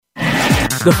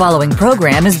The following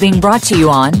program is being brought to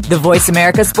you on the Voice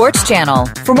America Sports Channel.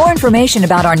 For more information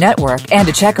about our network and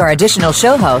to check our additional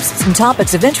show hosts and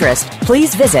topics of interest,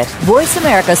 please visit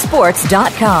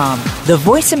voiceamericasports.com. The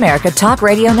Voice America Talk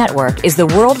Radio Network is the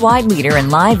worldwide leader in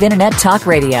live Internet talk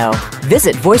radio.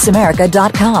 Visit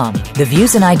voiceamerica.com. The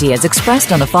views and ideas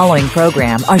expressed on the following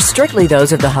program are strictly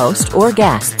those of the host or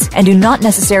guests and do not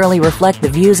necessarily reflect the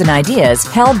views and ideas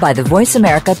held by the Voice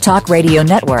America Talk Radio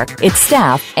Network, its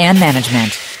staff, and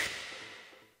management.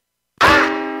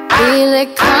 Feel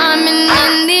it coming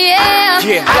in the air.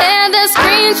 Yeah. Hear the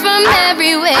screams from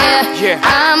everywhere. Yeah.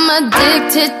 I'm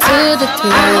addicted to the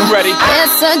thrill. I'm ready.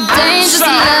 It's a dangerous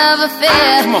love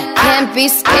affair. Come on. Can't be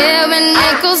scared when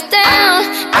it goes down.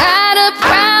 Got a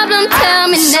problem? Tell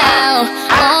me now.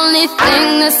 Only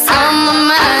thing that's on my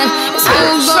mind is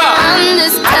who's gonna run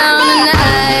this town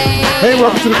tonight. Hey,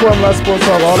 welcome to the Kwamie Sports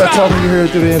Talk. All that talking you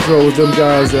heard through the intro was them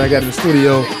guys that I got in the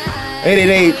studio.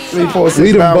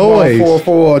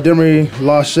 888-346-9144. Demery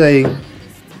Lachey,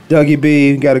 Dougie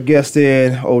B. Got a guest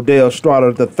in. Odell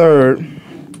Strada III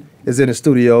is in the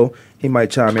studio. He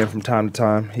might chime in from time to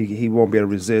time. He won't be able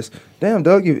to resist. Damn,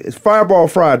 Doug, it's Fireball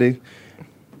Friday.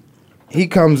 He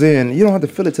comes in. You don't have to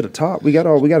fill it to the top. We got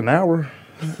an hour.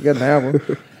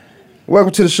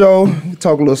 Welcome to the show. We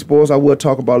talk a little sports. I will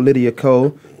talk about Lydia Ko,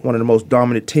 one of the most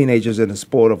dominant teenagers in the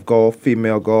sport of golf,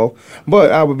 female golf.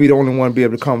 But I would be the only one to be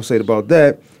able to conversate about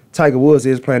that. Tiger Woods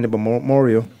is playing the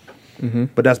Memorial,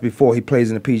 but that's before he plays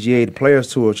in the PGA, the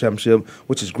Players Tour Championship,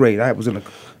 which is great. I was in an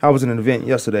event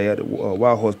yesterday at the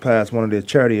Wild Horse Pass, one of their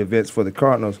charity events for the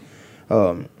Cardinals.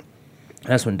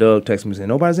 That's when Doug texted me and said,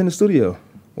 "Nobody's in the studio.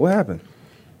 What happened?"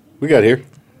 We got here.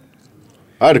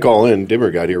 I had to call in. Dimmer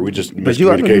got here. We just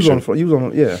miscommunication. You was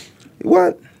on, yeah.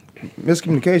 What?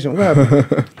 Miscommunication. What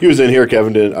happened? He was in here.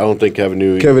 Kevin didn't. I don't think Kevin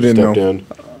knew. Kevin didn't stepped know. in.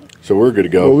 So we're good to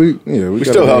go. Well, we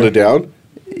still held it down.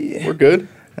 Yeah. We're good.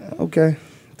 Okay.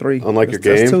 3. Unlike your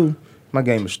That's game? 2. My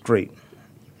game is straight.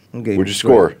 Where'd you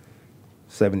score?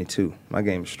 72. My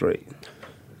game is straight.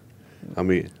 How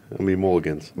many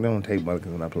mulligans? I don't take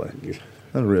mulligans when I play.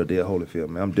 I'm the real deal Holyfield,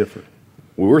 man. I'm different.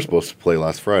 We were supposed to play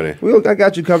last Friday. I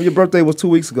got you covered. Your birthday was 2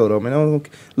 weeks ago, though, man.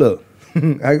 Look,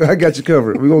 I got you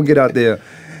covered. We're going to get out there.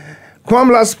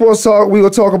 Kwamie Sports Talk, we will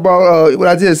talk about what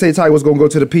I did say Tiger was going to go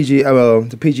to the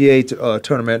PGA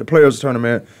tournament, the Players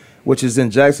Tournament, which is in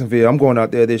Jacksonville. I'm going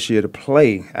out there this year to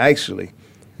play, actually.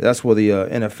 That's where the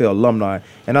NFL alumni.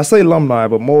 And I say alumni,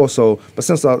 but more so, but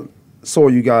since I saw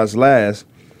you guys last,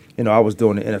 I was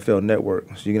doing the NFL Network.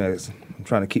 So I'm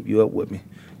trying to keep you up with me.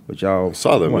 But y'all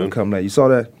saw that, man. Come there. You saw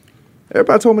that?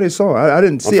 Everybody told me they saw it. I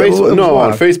didn't see it.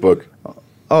 On Facebook.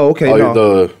 Oh, okay.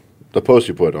 No. The post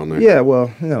you put on there. Yeah,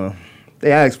 well,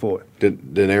 they asked for it.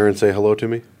 Did Erin say hello to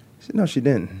me? No, she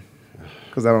didn't.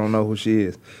 Because I don't know who she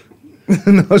is.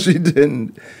 No, she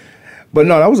didn't. But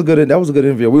no, that was a good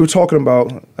interview. We were talking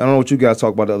about, I don't know what you guys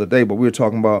talked about the other day, but we were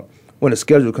talking about when the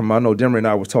schedule come out. I know Demery and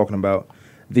I was talking about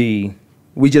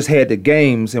we just had the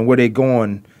games and where they're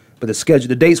going, but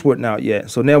the dates weren't out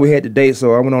yet. So now we had the dates,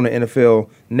 so I went on the NFL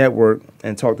Network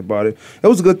and talked about it. It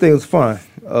was a good thing. It was fun.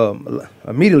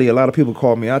 Immediately, a lot of people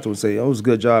called me afterwards and say, "Oh, it was a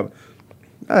good job."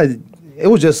 It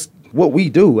was just what we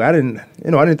do. I didn't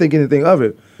think anything of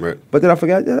it. Right. But then I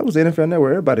forgot, that was the NFL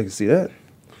Network. Everybody could see that.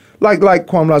 Like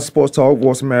Kwamie Sports Talk,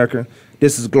 Voice America.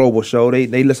 This is a global show.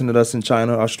 They listen to us in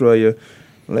China, Australia.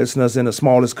 Listen to us in the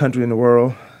smallest country in the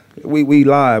world. We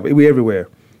live. We everywhere.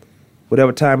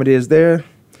 Whatever time it is there,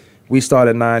 we start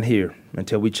at 9 here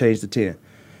until we change to 10.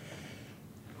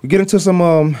 We get into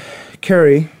some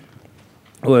Kerry.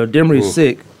 Well, Demery's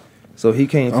sick, so he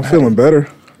can't. I'm feeling better.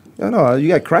 I know. You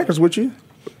got crackers with you?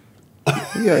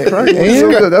 Yeah,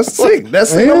 crackers. That's sick. That's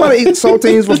sick. Nobody eating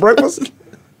saltines for breakfast.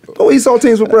 Who eats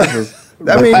saltines for breakfast?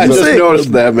 I mean, I you just sick.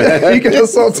 noticed that, man. You get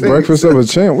saltines. Breakfast of a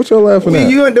champ. What y'all laughing at?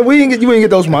 You ain't get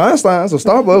those from Einstein's or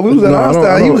Starbucks. We was at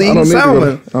Einstein. He was eating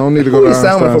salmon. I don't need to go to Who eats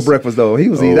salmon Einstein's for breakfast though? He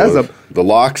was eating. That's the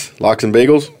lox and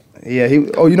bagels. Yeah.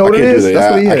 You know what it is?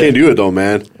 That's what he had. I can't do it though,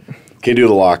 man. Can't do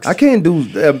the lox. I can't do.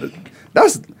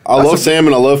 I love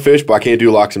salmon. I love fish, but I can't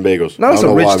do lox and bagels. No, that's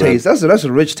a rich taste. That's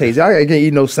a rich taste. I can't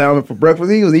eat no salmon for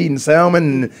breakfast. He was eating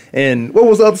salmon and what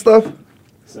was the other stuff?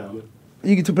 Salmon.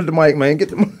 You get to put the mic, man. Get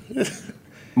the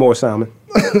More salmon.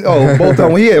 Oh, both of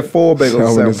them. He had 4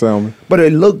 bagels of salmon. But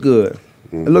it looked good.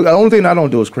 The only thing I don't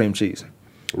do is cream cheese.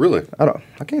 Really? I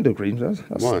can't do cream cheese.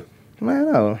 Why?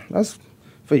 Man, no. That's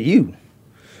for you.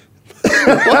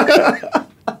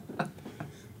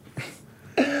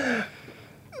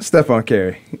 Stephon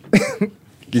Curry.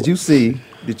 Did you see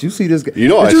this guy?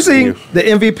 Did you see the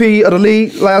MVP of the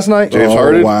league last night? James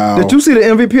Harden? Wow. Did you see the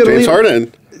MVP of the league? James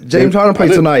Harden. James Harden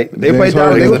played tonight. They James played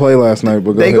Harden down. didn't play last night,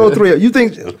 but They go 3. You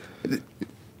think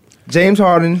James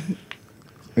Harden?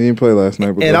 He didn't play last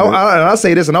night, but And I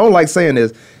say this, and I don't like saying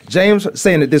this. James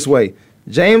saying it this way: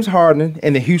 James Harden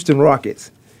and the Houston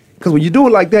Rockets. Because when you do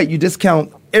it like that, you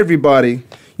discount everybody.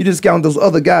 You discount those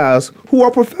other guys who are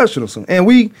professionals. And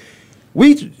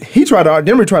Demery tried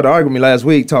to argue with me last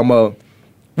week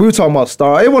we were talking about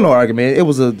stars. It wasn't no argument. It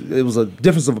was a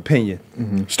difference of opinion.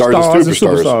 Mm-hmm. Stars and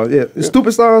superstars. Yeah,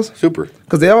 stupid stars. Super.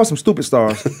 Because there are some stupid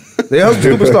stars. There are some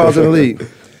stupid stars in the league.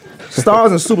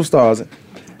 Stars and superstars.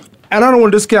 And I don't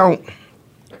want to discount.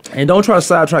 And don't try to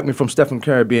sidetrack me from Stephen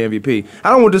Curry being MVP. I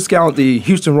don't want to discount the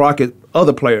Houston Rockets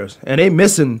other players. And they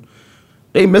missing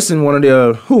one of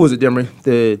their, who was it,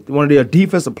 Demery? One of their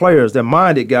defensive players, their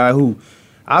minded guy who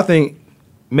I think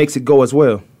makes it go as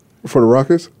well. for the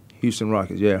Rockets. Houston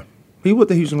Rockets, yeah. He with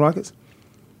the Houston Rockets.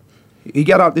 He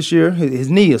got out this year. His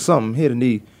knee or something. He had a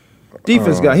knee.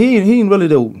 Defense guy. He ain't really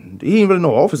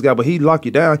no offense guy, but he lock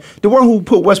you down. The one who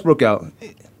put Westbrook out.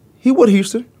 He with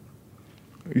Houston.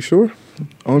 You sure?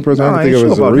 Only person I Nah, can think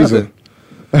of is a reason.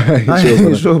 I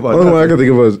ain't sure about Only one I nothing.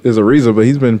 can think of is a reason, but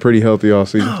he's been pretty healthy all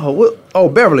season.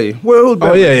 Beverly. Well, who's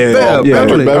Beverly?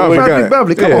 Beverly. Patrick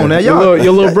Beverly. Come on now, y'all.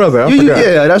 Your little brother. I forgot.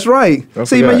 Yeah, that's right.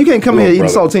 See, man, you can't come here eating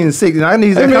saltines at 6. I need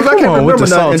Hey, man, because I come can't on with remember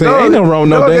the nothing. saltine. Ain't no wrong with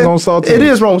no dang on saltines. It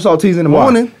is wrong with saltines in the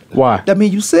morning. Why? That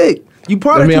mean you sick. You I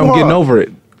party mean, too I'm hard. getting over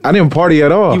it. I didn't party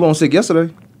at all. You weren't sick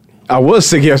yesterday. I was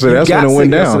sick yesterday. You That's got when it went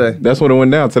sick down. yesterday. That's when it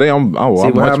went down. Today, I'm See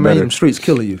much what happened? better. Them streets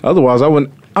killing you. Otherwise, I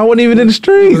wasn't even in the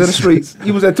streets. You was in the streets.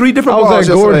 You was at 3 different I was bars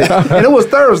at Gordon. yesterday, and it was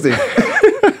Thursday.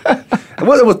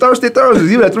 It was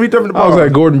Thursdays. You were at 3 different I bars. was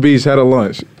at Gordon Beach, had a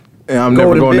lunch. And I'm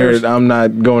never Gordon going Beach? there. I'm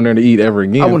not going there to eat ever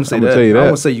again. I wouldn't say I'm gonna that. tell you I that.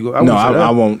 wouldn't say you go- I No, wouldn't say that.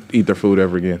 I won't eat their food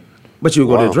ever again. But you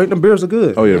go there, drink. Them beers are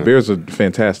good. Oh yeah, beers are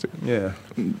fantastic. Yeah.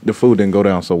 The food didn't go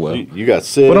down so well, You got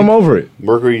sick. but I'm over it.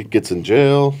 Mercury gets in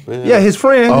jail. Man. Yeah, his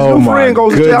friend, his Oh new my friend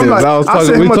goes to jail. I'm goodness! like, We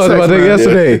sent him a talked about text, that man.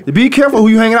 yesterday. Be careful who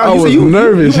you hang out. I You was say you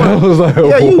nervous. wanna- I was like,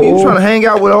 yeah, you whoa. trying to hang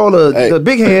out with all the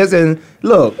big heads and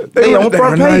look, they on They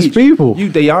front are page. nice people.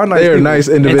 They are nice. They are people. nice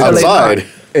Until individuals. they Outside. not.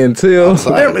 Until Doug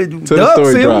the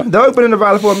story see him. dropped. Doug been in the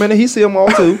valley for a minute. He see them all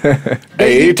too.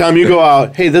 Hey, anytime you go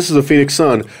out, hey, this is the Phoenix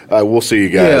Sun. We'll see you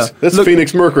guys. Yeah. This is Look-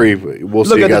 Phoenix Mercury. We'll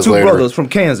see Look you at the guys two later. brothers from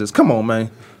Kansas. Come on, man.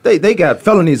 They got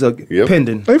felonies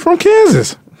pending. They from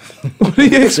Kansas. What do you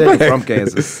They expect? from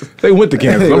Kansas. They went to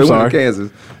Kansas. They I'm went to sorry.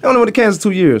 Kansas. They only went to Kansas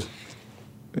 2 years.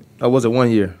 Or was it 1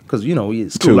 year? Because we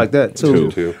at school Two. like that too.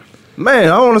 Two. Man,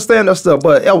 I don't understand that stuff,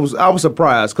 but I was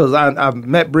surprised because I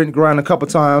met Brittany Griner a couple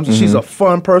times. And She's a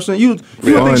fun person. You would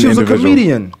think she was a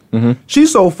individual. comedian.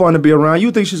 She's so fun to be around. You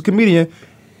would think she's a comedian.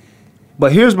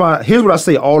 But here's what I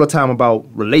say all the time about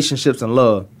relationships and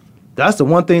love. That's the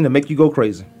one thing that make you go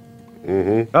crazy.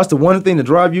 That's the one thing that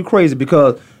drive you crazy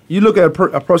because you look at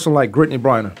a person like Brittany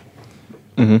Griner.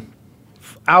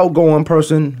 Outgoing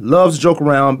person, loves to joke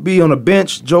around, be on the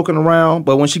bench joking around,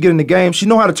 but when she get in the game, she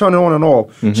know how to turn it on and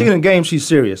off. She get in the game, she's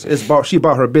serious. She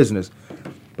about her business.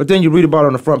 But then you read about her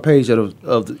on the front page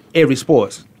of every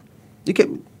sports. You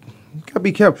gotta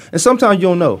be careful. And sometimes you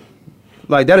don't know.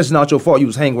 Like, that is not your fault. You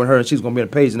was hanging with her and she's gonna be on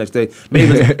the page the next day.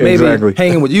 Maybe Exactly.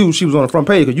 hanging with you, she was on the front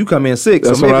page because you come in sick.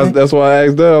 That's so what maybe, that's why I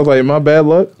asked Doug. I was like, "Am I bad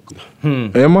luck?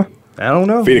 Am I?" I don't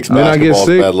know. Phoenix Then I get basketball is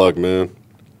sick. bad luck, man.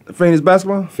 Phoenix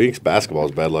basketball? Phoenix basketball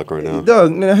is bad luck right now.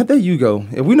 Doug, now, there you go.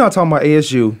 If we're not talking about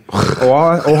ASU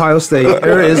or Ohio State,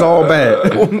 it's all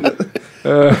bad.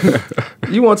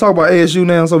 You want to talk about ASU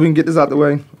now so we can get this out the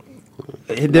way?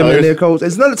 Hit them and their coach.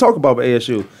 It's nothing to talk about with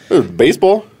ASU.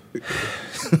 Baseball?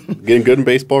 Getting good in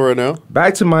baseball right now?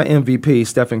 Back to my MVP,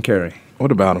 Stephen Curry.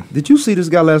 What about him? Did you see this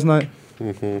guy last night?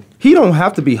 He don't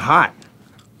have to be hot.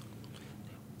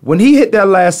 When he hit that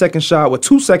last second shot with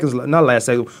 2 seconds, not last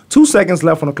second, 2 seconds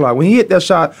left on the clock. When he hit that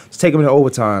shot to take him into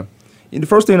overtime, the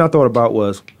first thing I thought about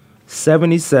was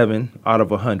 77 out of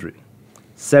 100.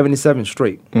 77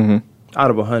 straight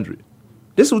out of 100.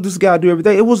 This is what this guy do every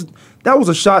day. That was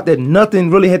a shot that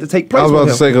nothing really had to take place. I was about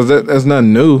to say because that's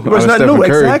nothing new. But it's not new,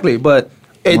 exactly. But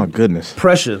My goodness.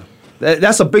 pressure.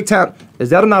 That's a big time. Is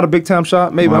that not a big time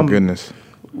shot? Maybe My goodness.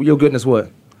 Your goodness,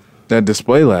 what? That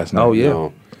display last night. Oh yeah.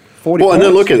 No. 40 Well, and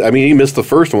then points. look at, he missed the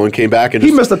first one, came back and He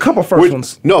just- missed a couple first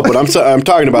ones. No, but I'm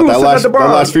talking about We were that sitting at the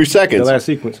bar. last few The seconds. last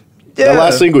sequence. That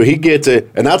last single, he gets it,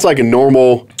 and that's like a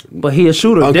normal. But he a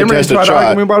shooter. Denver Uncontested tried to shot.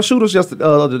 argue me about shooters yesterday, the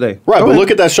other day. Right, Go but ahead.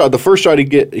 look at that shot. The first shot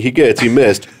he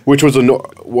missed, which was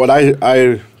what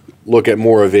I look at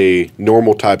more of a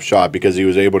normal type shot because he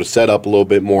was able to set up a little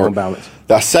bit more. On balance.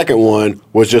 That second one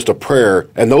was just a prayer,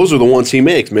 and those are the ones he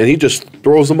makes. Man, he just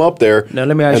throws them up there, Now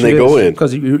let me ask and you they go in.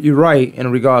 because you're right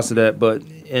in regards to that. But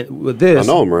with this,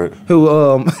 I know I'm right. Who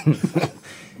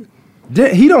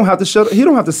He don't have to He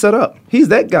don't have to set up. He's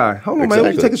that guy. Hold on,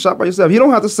 man. You take a shot by yourself. He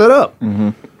don't have to set up.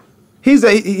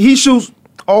 He shoots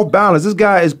off balance. This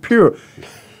guy is pure.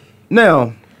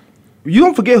 Now, you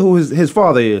don't forget who his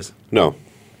father is. No.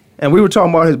 And we were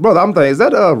talking about his brother. I'm thinking, is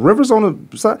that Rivers on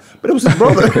the side? But it was his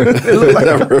brother. It looked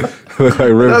like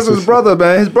Rivers. that's his brother,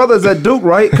 man. His brother's at Duke,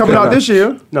 right? Coming out this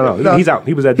year. No, he's out.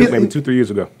 He was at Duke maybe 2-3 years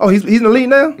ago. Oh, he's in the league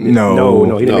now?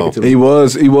 No, he didn't make it to. He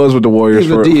was with the Warriors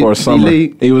He was for a summer.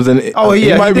 D-League. He was in. Oh,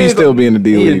 yeah. He might be still be in the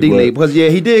D He in League. the D League because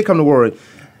he did come to Warriors.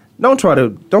 Don't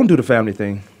do the family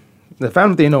thing. The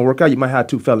family thing don't work out. You might have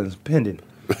 2 felons pending.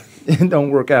 It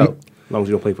don't work out. As long as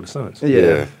you don't play for the Suns.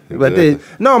 Yeah. But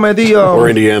exactly. Or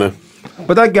Indiana.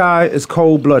 But that guy is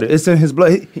cold blooded. It's in his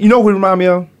blood. You know who he remind me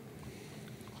of?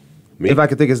 Me? If I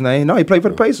could think his name. No, he played for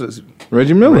the Pacers.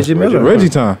 Reggie Miller. Reggie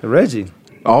time. Reggie.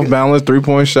 Off balance,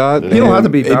 3-point shot. He don't have to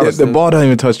be balanced. The ball don't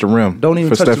even touch the rim. Don't even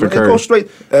for touch the Stephen rim. It Curry. goes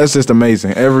straight. That's just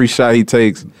amazing. Every shot he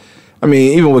takes. I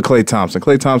mean, even with Klay Thompson.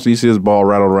 Klay Thompson, you see his ball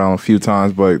rattled around a few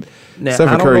times, but Now,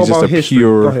 Stephen Curry is just a history.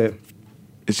 pure. Go ahead.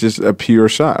 It's just a pure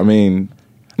shot. I mean,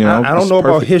 you know, I don't it's know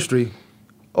about perfect. history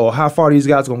or how far these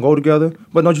guys gonna go together,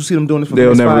 but don't you see them doing this for the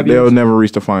next 5 years? They'll never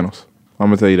reach the finals. I'm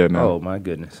gonna tell you that now. Oh my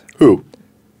goodness. Who?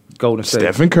 Golden State.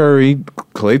 Stephen Curry,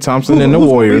 Klay Thompson, and the who's gonna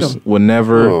beat Warriors them? will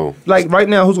never Oh. Like right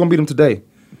now, who's gonna beat them today?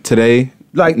 today.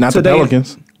 Like not today, the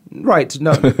Pelicans. Right.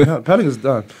 No, Pelicans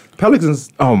done. Pelicans.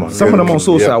 Oh, my Some of them on goodness.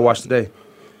 suicide Yeah. watch today.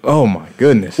 Oh my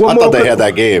goodness. What I more thought they could- had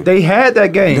that game. They had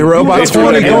that game. They were up by You 20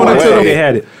 20 going points. into They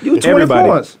had it. You 20 Everybody.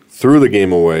 points. Threw the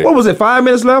game away. What was it? 5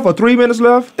 minutes left or 3 minutes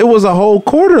left? It was a whole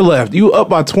quarter left. You up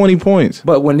by 20 points.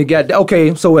 But when they got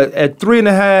so at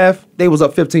 3.5, they was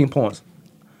up 15 points,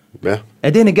 Yeah.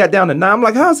 and then it got down to 9. I'm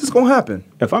like, how's this gonna happen?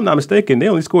 If I'm not mistaken, they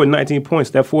only scored 19 points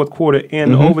that fourth quarter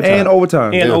and overtime. And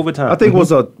overtime. And Yeah. overtime. I think it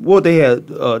was they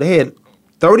had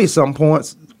 30 some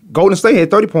points. Golden State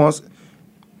had 30 points,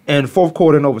 and fourth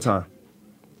quarter and overtime.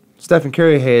 Stephen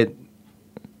Curry had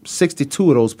 62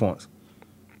 of those points.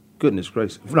 Goodness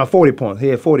gracious. No, 40 points. He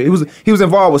had 40. He was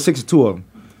involved with 62 of them.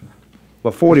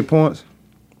 But 40 points,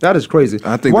 that is crazy.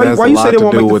 I think why that's you a lot say they to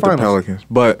won't do make with the finals? Pelicans.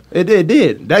 But It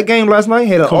did. That game last night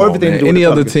had come on, everything man. to do with Any the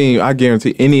other Pelicans. team, I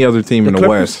guarantee, any other team in the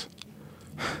Clippers? West.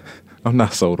 I'm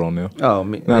not sold on them. Oh,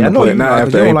 man. Not, Yeah, I know you not not, 'cause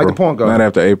after you April. don't like the point guard. Not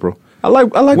after April. I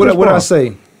like What Chris I Paul.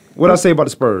 say? What I say about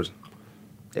the Spurs?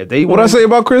 If they What I say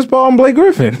about Chris Paul and Blake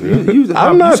Griffin? You said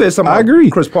something I about agree.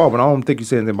 Chris Paul, but I don't think you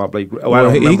said anything about Blake. Oh, I Well,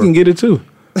 don't he remember. can get it too.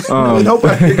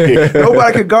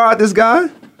 Nobody can guard this guy.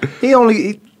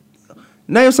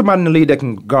 Name somebody in the league that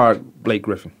can guard Blake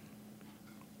Griffin.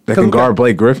 That 'Cause can we got- guard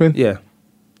Blake Griffin Yeah,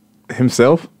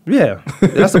 himself. yeah.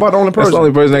 That's about the only person. That's the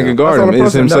only person that can guard That's the him only is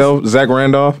person. himself. Zach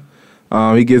Randolph.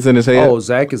 He gets in his head. Oh,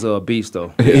 Zach is a beast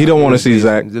though. He don't want to see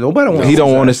Zach. Nobody wants. He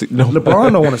don't want to see. No.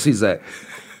 LeBron don't want to see Zach.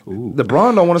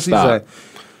 LeBron don't want to see Stop. Zach.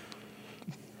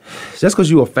 Just because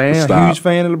you a fan, a Stop. huge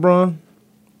fan of LeBron,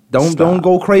 don't Stop.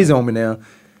 go crazy on me now.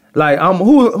 Like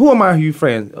who am I a huge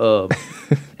fan?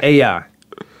 AI.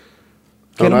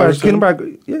 Can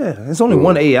anybody, yeah, it's only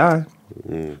one AI.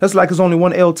 That's like it's only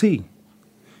one LT.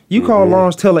 You call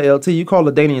Lawrence Taylor LT, you call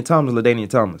LaDainian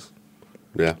Thomas.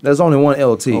 Yeah. There's only one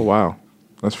LT. Oh wow,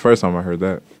 that's the first time I heard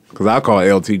that. Because I call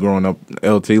LT growing up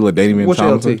LT LaDainian What's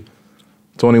Thompson. LT?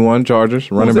 21 Chargers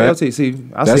running Who's back. LT? See,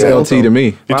 I That's say LT to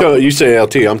me. You say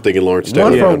LT, I'm thinking Lawrence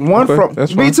One Taylor. from Okay,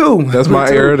 that's me fine. too. That's Me my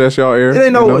too. era. That's y'all era. It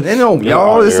ain't no, you know?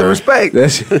 y'all. It's a era. respect.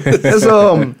 That's It's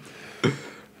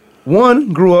one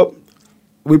grew up.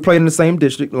 We played in the same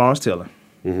district, Lawrence Taylor.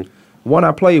 One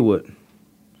I played with.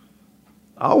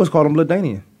 I always called him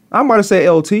LaDainian. I might have said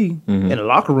LT in the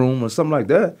locker room or something like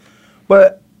that.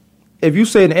 But if you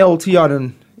say an LT out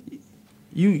in,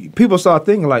 people start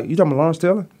thinking like, you talking about Lawrence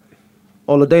Taylor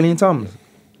or LaDainian Thomas?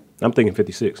 I'm thinking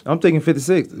 56. I'm thinking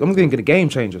 56. I'm thinking the game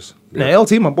changers. Now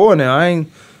LT, my boy. Now I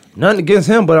ain't nothing against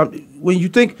him, but when you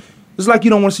think, it's like you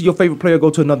don't want to see your favorite player go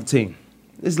to another team.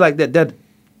 It's like that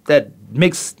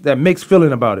mixed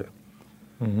feeling about it.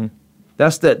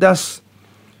 That's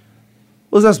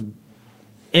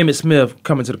Emmitt Smith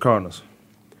coming to the Cardinals.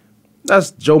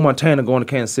 That's Joe Montana going to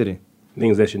Kansas City.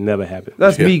 Things that should never happen.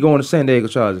 That's me going to San Diego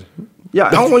Chargers. Yeah,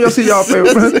 I don't want y'all to see y'all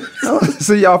favorite. I don't want to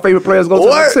see y'all favorite players go to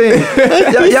another team.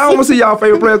 Y'all don't want to see y'all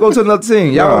favorite player go to another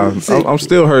team. Y'all see? I'm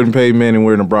still hurting Peyton Manning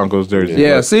wearing a Broncos jersey.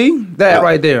 Yeah, but see that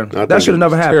right there. That think should have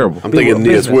never happened. terrible. I'm People thinking are Nias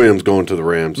business. Williams going to the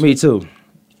Rams. Me too.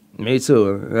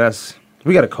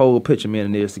 We got a cold picture, me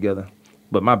and Nias together.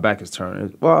 But my back is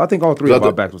turned. Well, I think all three Is of that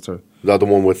our the- backs was turned. Is that the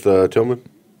one with Tillman?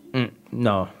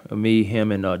 No, me,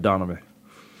 him, and Donovan.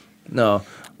 No.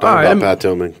 Talking All right, about let me- Pat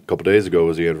Tillman a couple days ago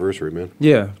was the anniversary, man.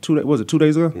 Yeah, was it 2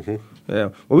 days ago? Yeah.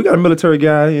 Well, we got a military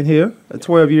guy in here.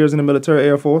 12 years in the military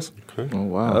Air Force. Oh,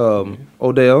 wow.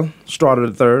 Odell Strada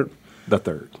III. The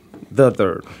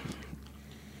third.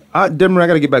 Denver, I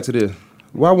got to get back to this.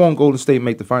 Why won't Golden State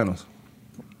make the finals?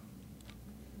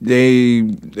 They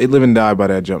live and die by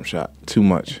that jump shot too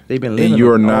much. They've been living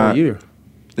it all year.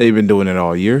 They've been doing it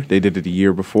all year. They did it the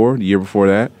year before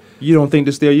that. You don't think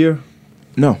this their year?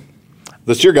 No.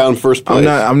 This year got in first place.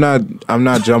 I'm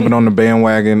not jumping on the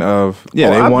bandwagon of they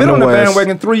won the West. I've been on the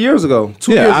bandwagon 3 years ago.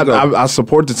 2 years ago. I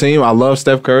support the team. I love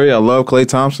Steph Curry. I love Klay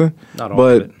Thompson. Not all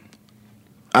of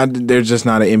it. They're just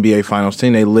not an NBA Finals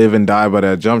team. They live and die by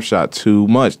that jump shot too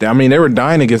much. I mean, they were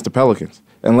dying against the Pelicans.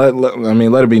 And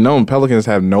let it be known, Pelicans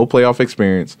have no playoff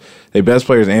experience. Their best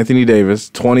player is Anthony Davis,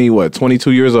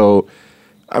 22 years old.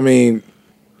 I mean,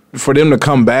 for them to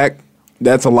come back,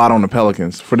 that's a lot on the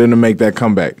Pelicans. For them to make that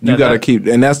comeback, you got to keep,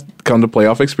 and that's come to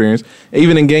playoff experience.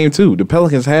 Even in Game 2, the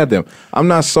Pelicans had them. I'm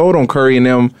not sold on Curry and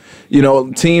them. You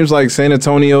know, teams like San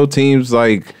Antonio, teams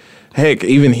like, heck,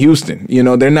 even Houston,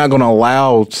 they're not going to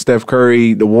allow Steph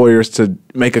Curry, the Warriors, to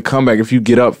make a comeback if you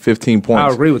get up 15 points.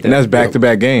 I agree with that. And that's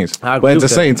back-to-back games. But at the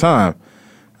same time,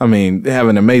 I mean, they have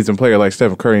an amazing player like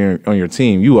Steph Curry on your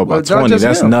team. You up by 20,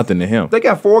 that's nothing to him. They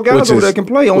got 4 guys over there that can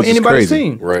play on anybody's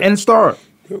team and start.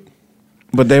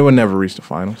 But they would never reach the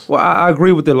finals. Well, I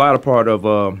agree with the latter part of,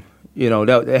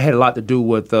 that had a lot to do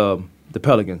with the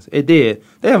Pelicans. It did.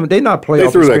 They not playoff.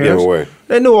 They threw that game away.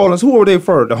 They New Orleans. Who were they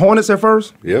first? The Hornets at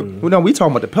first? Yep. Well, no, we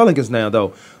talking about the Pelicans now,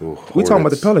 though. We talking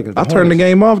about the Pelicans. I turned the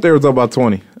game off. They was up by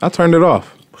 20. I turned it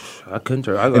off. I couldn't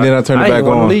turn. And then I turned it back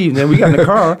on. Leave. Then we got in the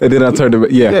car. And then I turned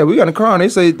it. Yeah, we got in the car, and they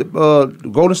say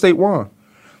Golden State won.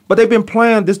 But they've been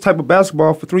playing this type of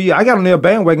basketball for 3 years. I got on their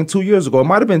bandwagon 2 years ago. It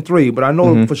might have been 3, but I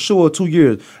know for sure 2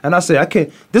 years. And I said, I can't.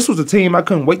 This was a team I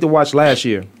couldn't wait to watch last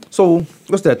year. So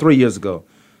what's that? 3 years ago.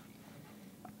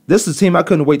 This is a team I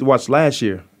couldn't wait to watch last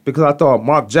year because I thought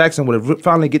Mark Jackson would have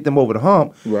finally get them over the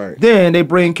hump. Right. Then they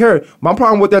bring Curry. My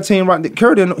problem with that team,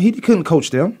 Curry he couldn't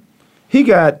coach them. He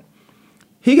got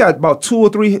about 2 or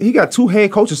 3. He got 2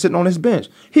 head coaches sitting on his bench.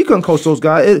 He couldn't coach those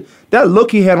guys. That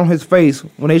look he had on his face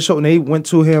when they went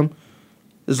to him,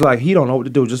 it's like he don't know what to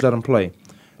do. Just let him play.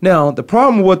 Now the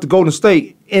problem with the Golden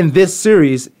State in this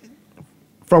series,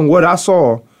 from what I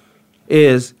saw,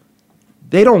 is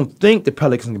they don't think the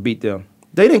Pelicans can beat them.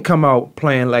 They didn't come out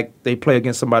playing like they play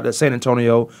against somebody like San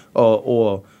Antonio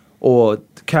or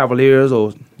the Cavaliers,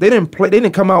 or they didn't play. They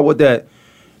didn't come out with that.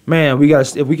 Man,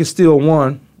 if we can steal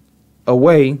one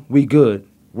away, we good.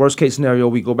 Worst case scenario,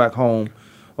 we go back home.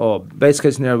 Or best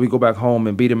case scenario, we go back home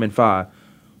and beat them in 5.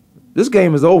 This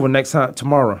game is over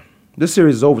tomorrow. This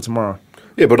series is over tomorrow.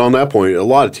 Yeah, but on that point, a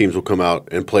lot of teams will come out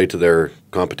and play to their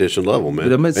competition level,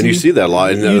 man. And you see that a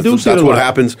lot. And that's what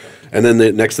happens. And then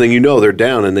the next thing you know, they're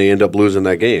down and they end up losing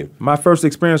that game. My first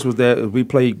experience was that we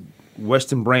played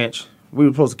Western Branch. We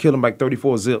were supposed to kill them like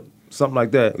 34-0, something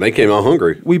like that. And they came out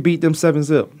hungry. We beat them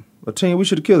 7-0. A team we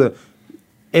should have killed them.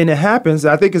 And it happens.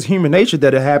 I think it's human nature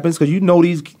that it happens because they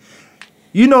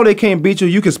can't beat you.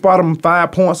 You can spot them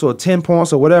 5 points or 10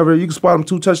 points or whatever. You can spot them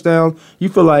 2 touchdowns. You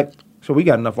feel like, so we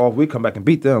got enough off. We come back and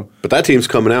beat them. But that team's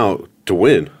coming out to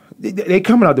win. They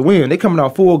coming out to win. They coming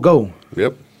out full go.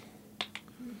 Yep.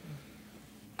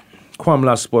 Kwamie,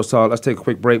 Lassiter Sports Talk. Let's take a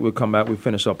quick break. We'll come back. We'll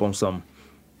finish up on something.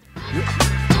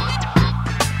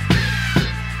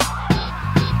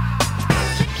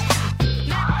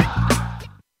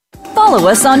 Follow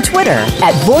us on Twitter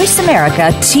at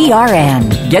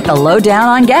VoiceAmericaTRN. Get the lowdown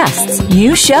on guests,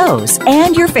 new shows,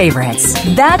 and your favorites.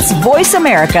 That's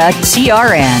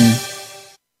VoiceAmericaTRN.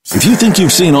 If you think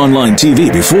you've seen online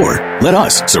TV before, let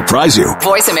us surprise you.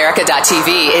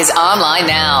 VoiceAmerica.tv is online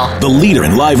now. The leader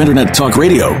in live internet talk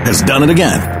radio has done it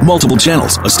again. Multiple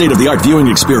channels, a state-of-the-art viewing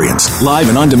experience, live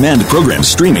and on-demand programs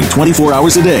streaming 24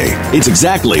 hours a day. It's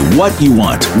exactly what you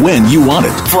want, when you want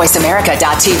it.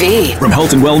 VoiceAmerica.tv. From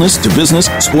health and wellness to business,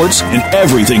 sports, and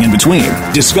everything in between.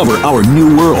 Discover our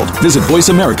new world. Visit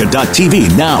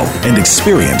VoiceAmerica.tv now and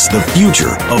experience the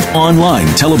future of online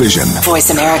television.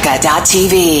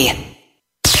 VoiceAmerica.tv.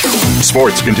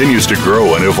 Sports continues to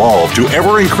grow and evolve to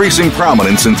ever-increasing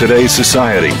prominence in today's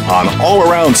society. On All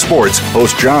Around Sports,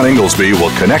 host John Inglesby will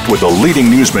connect with the leading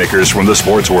newsmakers from the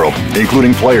sports world,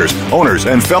 including players, owners,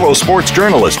 and fellow sports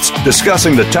journalists,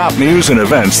 discussing the top news and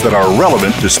events that are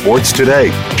relevant to sports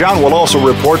today. John will also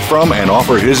report from and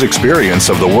offer his experience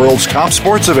of the world's top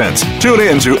sports events. Tune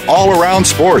in to All Around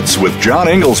Sports with John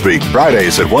Inglesby,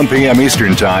 Fridays at 1 p.m.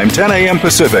 Eastern Time, 10 a.m.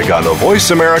 Pacific on the Voice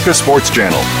America Sports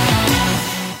Channel.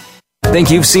 Think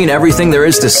you've seen everything there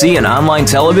is to see in online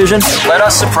television? Let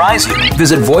us surprise you.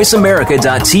 Visit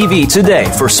VoiceAmerica.tv today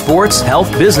for sports,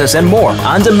 health, business, and more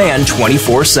on demand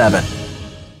 24/7.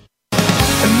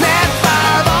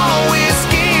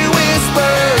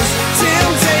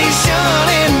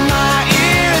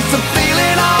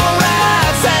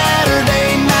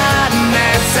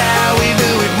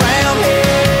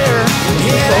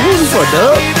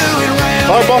 Doug.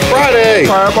 Fireball Friday.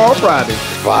 Fireball Friday.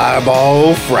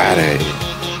 Fireball Friday.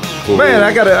 Man,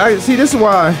 I see. This is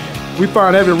why we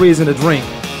find every reason to drink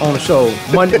on the show.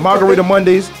 Margarita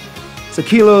Mondays,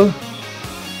 tequila,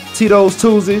 Tito's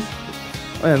Tuesdays,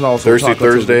 and also Thirsty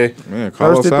Thursday. Tuesday. Man,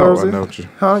 call us out. I know you.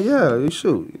 Huh? Yeah,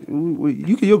 shoot.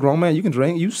 You're a grown man. You can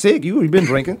drink. You sick. You been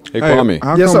drinking. Hey,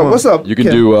 Kwamie. Yes, sir. What's up? You can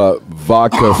do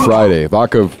Vodka Friday.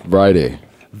 Vodka Friday.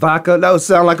 Vodka. That would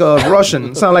sound like a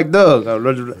Russian. Sound like Doug.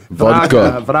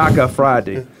 Vodka. Vodka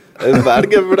Friday.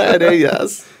 Vodka Friday,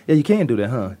 yes. Yeah, you can do that,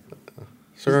 huh?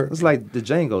 Sir. It's like the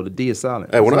Django. The D is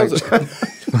silent. Hey, when I was it's like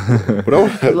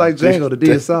Django. The D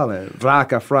is silent.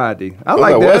 Vodka Friday. I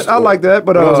like that. I like that.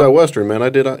 But when I was at Western, man, I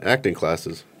did acting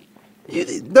classes.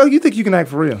 Doug, you think you can act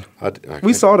for real?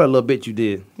 We saw that little bit you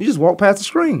did. You just walked past the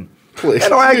screen. Please.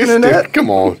 Ain't no acting in that. Come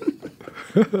on.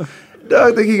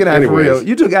 Doug think he can act for real.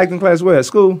 You took acting class where at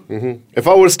school? Mm-hmm. If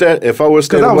I would have stayed at that was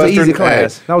Western, an easy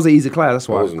class. That was an easy class. That's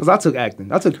why. Because I took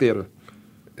acting. I took theater.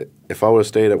 If I would have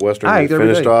stayed at Western and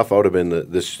finished off, I would have been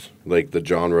the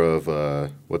genre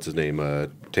of what's his name,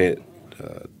 Channing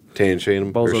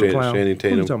Tatum or Channing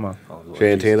Tatum.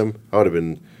 Channing Tatum. I would have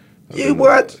been. You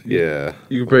what? Yeah.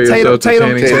 You compare yourself to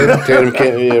Channing Tatum.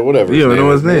 Yeah, whatever. You don't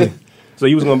know his name. So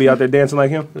you was gonna be out there dancing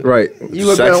like him? Right.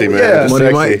 You sexy, man. Yeah.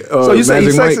 Money Mike. So you say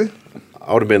he's sexy?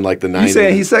 I would have been like the 90s. You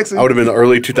saying he's sexy? I would have been the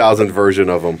early 2000 version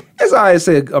of him. That's all I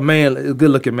say. A man, a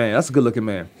good-looking man. That's a good-looking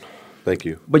man. Thank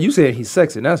you. But you said he's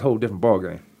sexy. And that's a whole different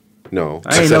ballgame. No,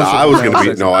 I said I was going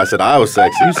to be. No, I said I was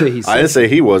sexy. You said he's sexy. I didn't say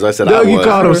he was. I said Doug, I was. you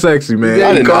called him sexy, man.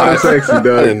 I did called not. him sexy, Doug.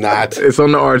 I did not. It's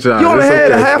on the archive. You only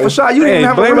had a half a shot. You didn't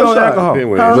even have a real shot. Alcohol.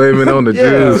 Blame it on the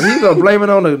juice. You gonna blame it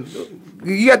on the.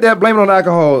 You got that blame it on the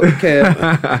alcohol,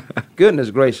 Kev. Goodness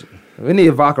gracious. We need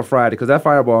a vodka Friday because that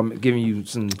fireball giving you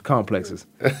some complexes.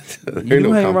 There ain't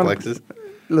no complexes.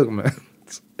 Look, man.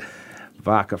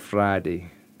 Vodka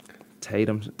Friday.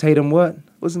 Tatum what?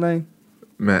 What's his name?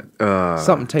 Matt.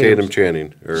 Something Tatum.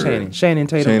 Channing. Shannon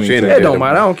Tatum. Channing It don't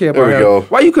matter. I don't care about there we him. go.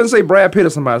 Why you couldn't say Brad Pitt or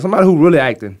somebody? Somebody who really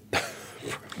acting.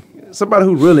 Somebody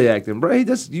who really acting, bro. He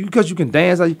just because you can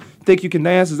dance. I think you can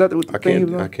dance. Is that the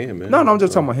thing? I can, man. No, I'm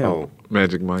just talking about him. Oh.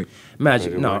 Magic Mike.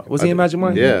 Magic. No, was he in Magic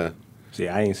Mike? Yeah. See,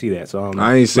 I ain't see that, so I don't know.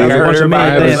 I ain't seen it. I haven't seen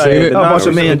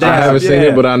it. I haven't seen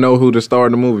it, but I know who the star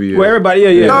of the movie is. Well, everybody,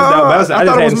 yeah. No, I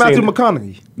thought it was Matthew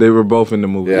McConaughey. They were both in the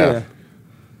movie. Yeah.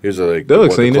 He was the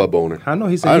club owner. I know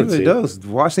he said he really does.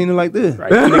 Watch seen it like this. Right.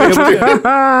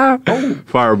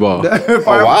 Fireball. Oh,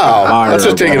 wow. That's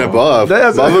just taking it above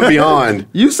and beyond.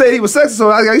 You said he was sexy,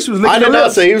 so I guess you was looking I did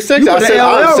not say he was sexy. I said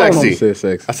I was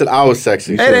sexy. I said I was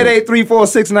sexy.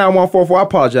 888-346-9144. I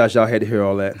apologize y'all had to hear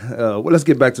all that. Well, let's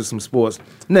get back to some sports.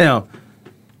 Now,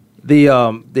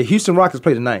 the Houston Rockets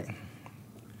play tonight.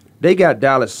 They got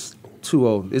Dallas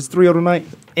 2-0. It's 3-0 tonight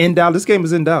in Dallas. This game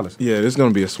is in Dallas. Yeah, this is going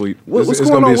to be a sweep. What's it's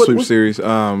going going to be a on? sweep series.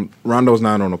 Rondo's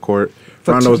not on the court.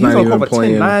 Rondo's not even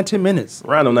playing. 9-10 minutes.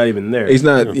 Rondo not even there. He's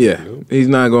not. Yeah, he's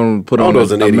not going to put on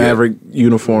a Maverick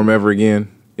uniform ever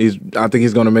again. I think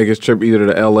he's going to make his trip either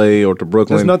to L.A. or to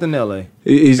Brooklyn. There's nothing in L.A.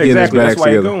 He's getting his bags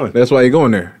together. That's why he's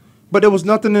going there. But there was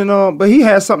nothing in. But he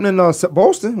had something in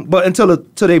Boston. But until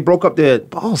they broke up that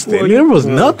Boston, there was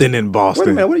nothing in Boston.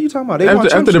 Wait a minute, what are you talking about? They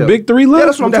after the big three left. Yeah,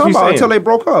 that's what I'm talking about. Until they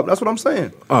broke up. That's what I'm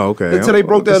saying. Oh, okay. Until they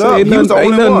broke that up, he was the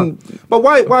only one. But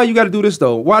why you got to do this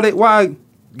though? Why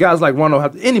guys like Rondo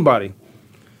have to, anybody?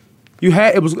 You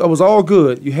had it was all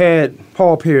good. You had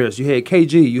Paul Pierce. You had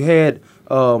KG. You had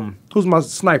who's my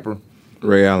sniper?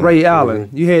 Ray Allen.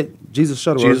 Mm-hmm. You had Jesus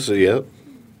Shuttleworth. Jesus, yep.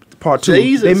 Part 2.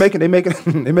 Jesus. They making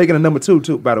a number 2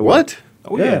 too. By the way. What?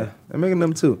 Oh yeah. They're making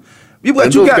number 2.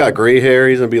 Andrew's got gray hair.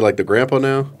 He's gonna be like the grandpa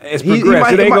now. It's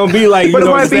progressed. It ain't gonna be like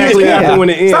exactly after when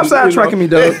it ends. Stop sidetracking me,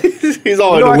 Doug. He's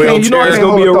all in the wheelchair. It's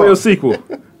gonna be a real sequel.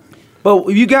 But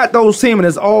you got those teams and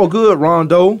it's all good,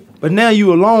 Rondo. But now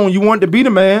you alone. You want to be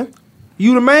the man.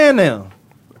 You the man now.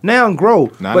 Now grow.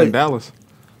 Not in Dallas.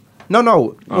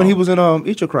 No. When he was in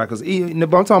Eat Your Crackers. I'm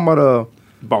talking about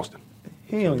Boston.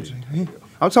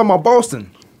 I'm talking about Boston.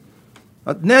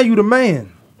 Now you the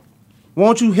man.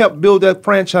 Won't you help build that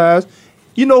franchise?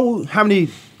 You know how many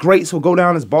greats will go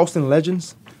down as Boston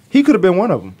legends? He could have been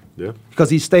one of them. Yeah. Because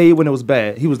he stayed when it was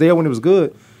bad. He was there when it was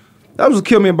good. That was what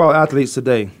killed me about athletes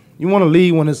today. You want to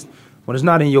lead when it's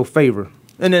not in your favor.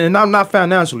 And not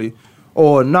financially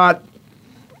or not,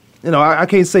 I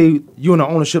can't say you and the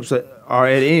ownerships are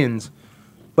at ends,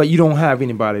 but you don't have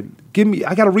anybody.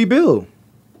 I got to rebuild.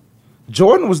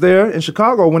 Jordan was there in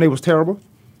Chicago when they was terrible.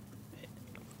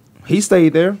 He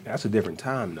stayed there. That's a different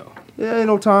time, though. Yeah, ain't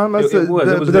no time. It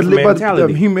was a different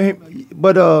mentality.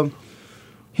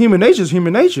 Human nature is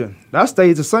human nature. That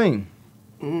stays the same.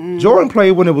 Jordan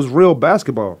played when it was real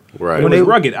basketball. Right. When it was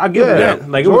rugged. I give him that.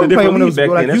 Like, Jordan it was a different league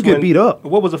back then. You get beat up.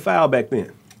 What was a foul back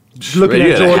then? Looking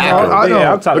at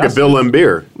Jordan. Look at Bill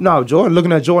Laimbeer. No, Jordan,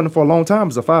 looking at Jordan for a long time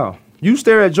is a foul. You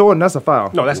stare at Jordan, that's a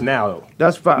foul. No, that's now, though.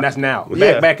 That's foul. That's now.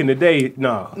 Yeah. Back in the day,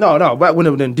 no. No. Back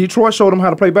when Detroit showed them how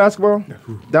to play basketball,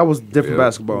 that was different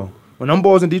basketball. When them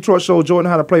boys in Detroit showed Jordan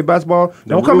how to play basketball,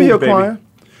 don't come in here crying.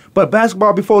 But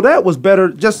basketball before that was better,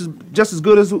 just as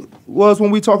good as it was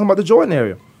when we talking about the Jordan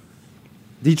area.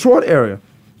 Detroit area.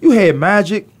 You had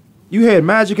Magic. You had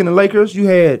Magic and the Lakers. You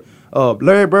had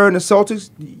Larry Bird and the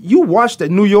Celtics. You watched the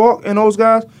New York and those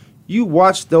guys. You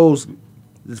watched those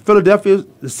the Philadelphia,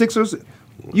 the Sixers.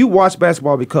 You watch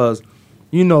basketball because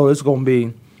you know it's going to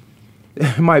be,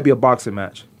 it might be a boxing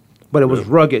match. But it was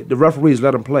rugged. The referees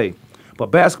let them play. But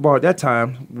basketball at that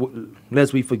time,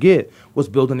 lest we forget, was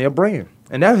building their brand.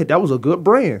 And that was a good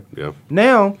brand. Yeah.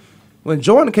 Now, when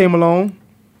Jordan came along,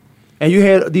 and you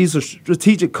had these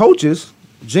strategic coaches,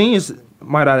 genius,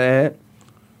 might I add,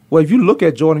 well, if you look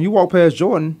at Jordan, you walk past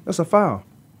Jordan, that's a foul.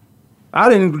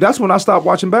 That's when I stopped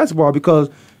watching basketball because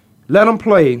let them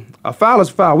play. A foul is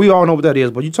foul. We all know what that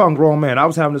is, but you talking grown man. I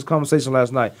was having this conversation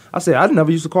last night. I said, I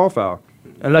never used to call foul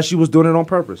unless you was doing it on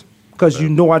purpose because you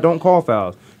know I don't call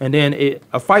fouls. And then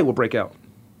a fight will break out.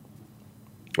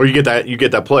 Or you get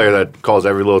that player that calls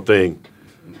every little thing.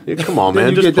 Yeah, come on,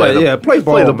 man. Just play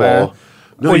play the ball. Man.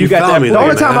 No, you got that. The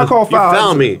only time I call foul. You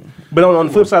fouled me. But on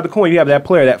the flip side of the coin, you have that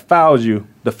player that fouls you,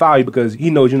 because he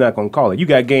knows you're not going to call it. You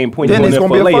got game point. Then it's going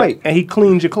to be a fight. And he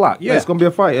cleans your clock. Yeah. It's going to be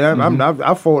a fight. And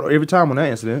I fought every time on that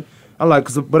incident.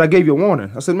 But I gave you a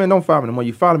warning. I said, man, don't foul me no more.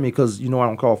 You foul me because you know I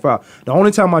don't call foul. The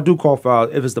only time I do call foul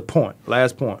if it's the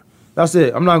last point. That's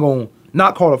it. I'm not going to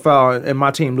not call a foul and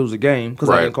my team lose a game because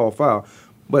I didn't call foul.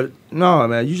 But no,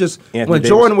 man, you just when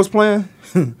Jordan was playing,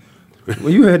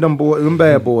 when you had them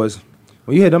bad boys,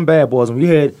 when you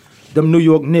had them New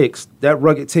York Knicks, that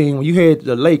rugged team, when you had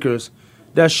the Lakers,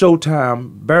 that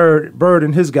Showtime, Bird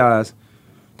and his guys,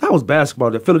 that was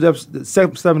basketball. The Philadelphia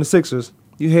 76ers,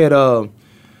 you had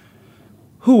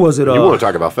who was it? You want to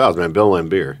talk about fouls, man? Bill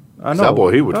Laimbeer. I know That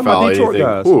boy, he would foul anything.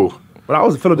 Guys. Ooh. But I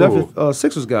was a Philadelphia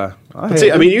Sixers guy.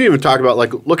 You even talk about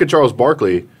look at Charles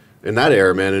Barkley. In that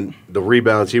era, man, and the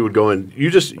rebounds he would go in, you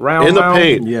just in the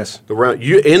paint. Yes,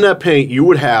 in that paint, you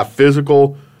would have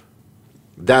physical.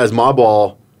 That is my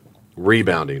ball,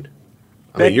 rebounding.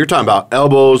 I mean, you're talking about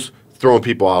elbows, throwing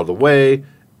people out of the way,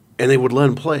 and they would let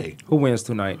him play. Who wins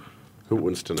tonight?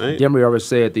 Demery already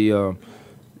said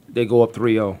they go up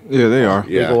 3-0. Yeah, they are.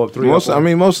 Yeah. They go up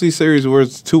 3-0. Most of these series where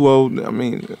it's 2-0, I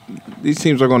mean, these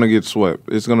teams are going to get swept.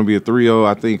 It's going to be a 3-0.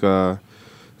 I think the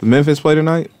Memphis play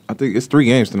tonight. I think it's 3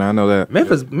 games tonight. I know that.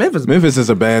 Memphis is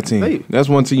a bad team. That's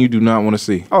one team you do not want to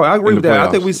see. Oh, I agree with that.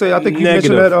 I think you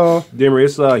mentioned that. Denver,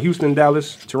 it's Houston,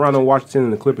 Dallas, Toronto, Washington,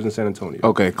 and the Clippers in San Antonio.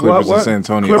 Okay, Clippers in San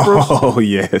Antonio. Clippers? Oh,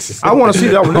 yes. I want to see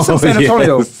that one. This is San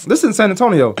Antonio. Yes. This is in San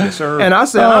Antonio. Yes, sir. And I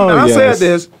said,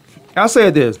 I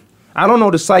said this. I don't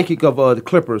know the psychic of the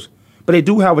Clippers, but they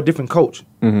do have a different coach.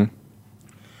 Mm-hmm.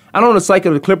 I don't know the psychic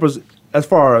of the Clippers as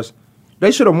far as they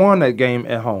should have won that game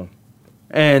at home.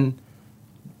 And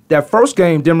that first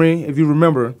game, Demery, if you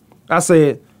remember, I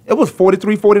said it was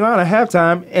 43-49 at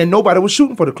halftime, and nobody was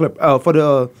shooting for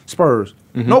the Spurs.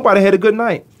 Mm-hmm. Nobody had a good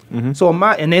night. Mm-hmm. So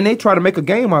and then they try to make a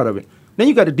game out of it. Then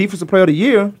you got the Defensive Player of the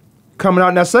Year coming out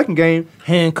in that second game,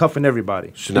 handcuffing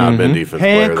everybody. Should not have been Defensive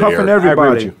Player of the Year. Handcuffing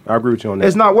everybody. I agree with you on that.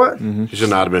 It's not what? Mm-hmm. He should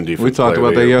not have been Defensive We talked Player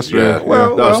about that yesterday. Yeah.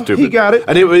 Well, that was stupid. He got it.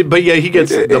 But he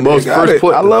gets the most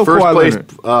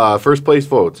first place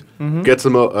votes. Mm-hmm. Gets the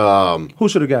most. Who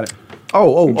should have got it?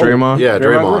 Oh, Draymond. Yeah,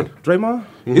 Draymond.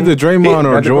 Mm-hmm. Either Draymond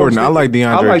or Jordan. I like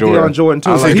DeAndre Jordan. Deion Jordan too.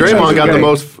 Draymond got the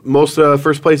most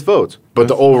first place votes, but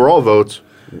the overall votes.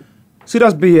 See,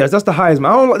 that's BS. That's the highest,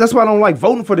 man. That's why I don't like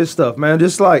voting for this stuff, man.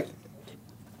 Just like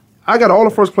I got all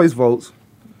the first place votes,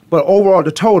 but overall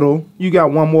the total, you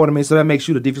got one more than me, so that makes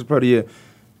you the Defensive Player of the Year.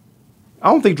 I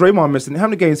don't think Draymond missed any. How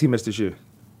many games he missed this year?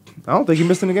 I don't think he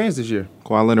missed any games this year.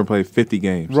 Kawhi Leonard played 50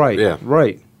 games. Right. Yeah.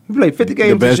 Right. He played 50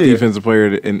 games the best this year. defensive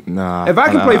player. If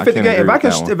I can play 50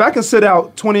 games, if I can sit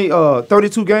out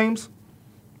 32 games,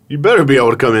 you better be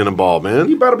able to come in and ball, man.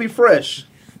 You better be fresh.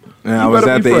 And I was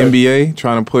at the NBA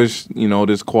trying to push,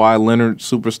 this Kawhi Leonard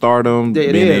superstardom,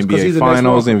 being NBA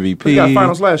Finals MVP. He got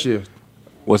Finals last year.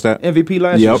 What's that? MVP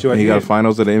last year. Yep, he got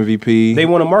Finals of the MVP. They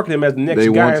want to market him as the next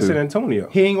guy in San Antonio.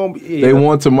 He ain't gonna be. Yeah. They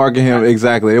want to market him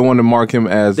exactly. They want to mark him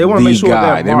as the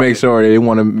guy. They make sure they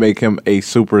want to make him a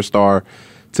superstar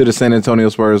to the San Antonio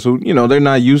Spurs, who they're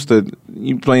not used to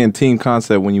you playing team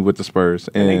concept when you with the Spurs,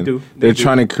 and they do. They're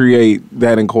trying to create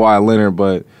that in Kawhi Leonard,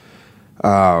 but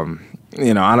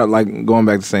You know, I don't like going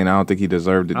back to saying I don't think he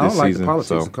deserved it this season. I don't like the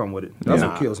politics that come with it. That's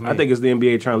what kills me. I think it's the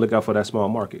NBA trying to look out for that small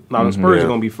market. Now, the Spurs are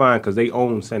going to be fine because they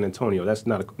own San Antonio. That's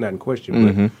not in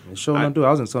question. But sure enough,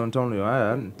 I was in San Antonio.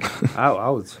 I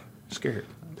was scared.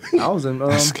 I was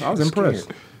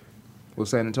impressed with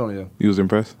San Antonio. You was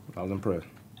impressed? I was impressed.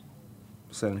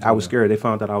 I was scared. They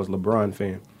found out I was a LeBron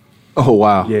fan. Oh,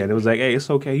 wow. Yeah, and it was like, hey, it's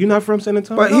okay. You're not from San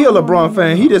Antonio? But he a LeBron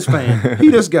fan. He this fan. He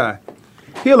this guy.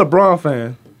 He a LeBron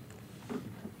fan.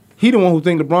 He the one who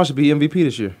think LeBron should be MVP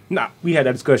this year. Nah, we had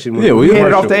that discussion. We had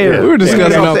it off the air. We were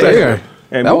discussing off the air.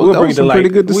 And that was some pretty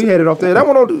good discussion. We had it off there. That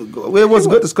one, it was a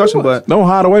good discussion, but don't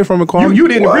hide away from it, Kwamie. You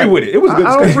didn't agree with it. It was a good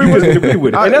discussion. You didn't agree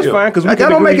with it, and that's fine because that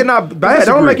don't make it not bad. That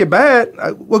don't make it bad.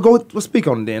 We'll speak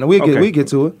on it then. We get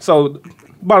to it. So,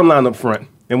 bottom line up front,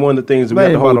 and one of the things that we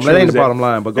have to hold true. That ain't the bottom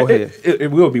line, but go ahead. It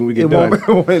will be when we get done.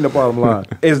 It ain't the bottom line.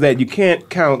 Is that you can't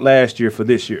count last year for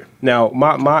this year. Now,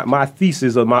 my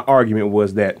thesis of my argument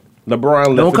was that LeBron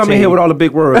left Don't come in here with all the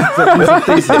big words.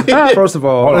 First of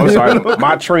all. I'm sorry.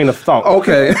 My train of thought.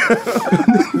 Okay.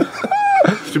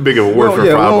 Too big of a word for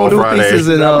Five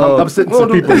Friday. I'm sitting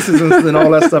some people. Thesis and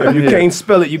all that stuff. You can't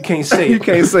spell it. You can't say it. You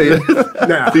can't say it.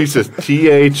 Nah. Thesis.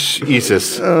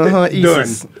 T-H-Isis.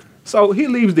 Isis. Done. So he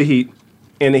leaves the Heat.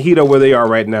 And the Heat are where they are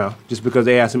right now, just because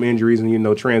they had some injuries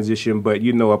and, transition. But,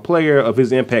 a player of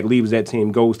his impact leaves that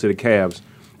team, goes to the Cavs.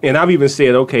 And I've even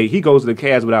said, okay, he goes to the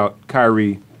Cavs without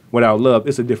Kyrie, without Love.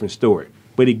 It's a different story.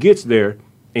 But he gets there,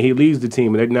 and he leaves the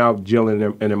team, and they're now gelling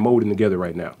and they're molding together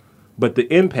right now. But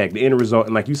the impact, the end result,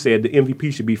 and like you said, the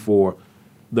MVP should be for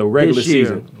the regular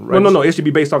season. Right. No, it should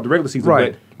be based off the regular season.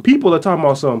 Right. But people are talking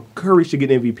about Curry should get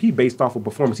MVP based off of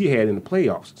performance he had in the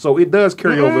playoffs. So it does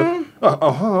carry over.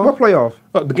 What playoff?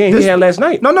 The game he had last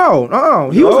night. No.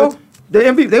 He was the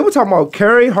MVP. They were talking about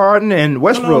Curry, Harden, and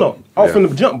Westbrook. No. Off from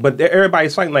the jump. But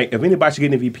everybody's fighting like, if anybody should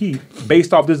get an MVP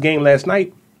based off this game last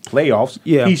night, playoffs,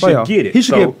 he should get it. He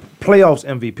should get playoffs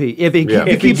MVP. If he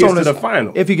keeps on to the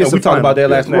final. If he gets to the final. We talked about that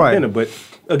last night right. dinner. But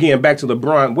again, back to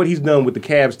LeBron, what he's done with the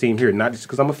Cavs team here, not just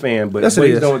because I'm a fan, but what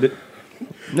he's done with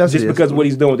because of what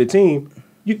he's done with the team.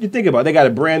 You think about it, they got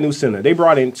a brand new center. They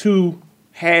brought in two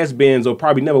has-beens or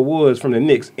probably never was from the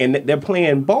Knicks, and they're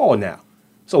playing ball now.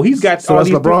 So he's got all that's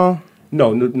these LeBron?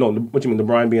 No. What you mean,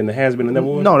 LeBron being the has-been and never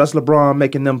was? No, that's LeBron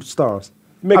making them stars.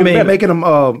 Making them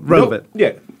relevant.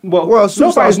 Yeah. Well,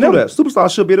 superstars do that.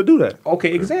 Superstars should be able to do that.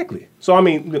 Okay, exactly. So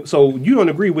so you don't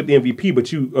agree with the MVP,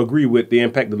 but you agree with the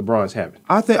impact that LeBron's having.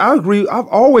 I agree. I've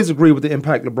always agreed with the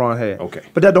impact LeBron had. Okay,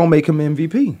 but that don't make him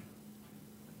MVP.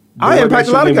 I impact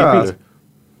a lot of guys. They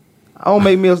don't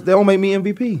make me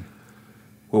MVP.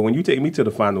 Well, when you take me to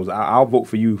the finals, I'll vote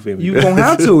for you for MVP. You don't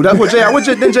have to. That's what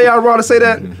didn't J.R. Ryder say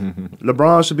that?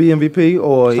 LeBron should be MVP,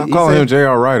 or stop calling him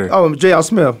J.R. Ryder. Oh, J.R.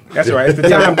 Smith. That's right. It's the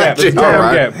time gap. It's the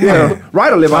time gap. Yeah,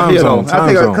 Ryder live out here though. I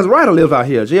think because Ryder live out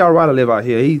here. J.R. Ryder live out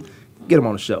here. He get him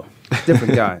on the show.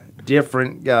 Different guy.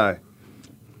 Different guy.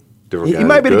 He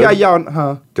might be the guy y'all,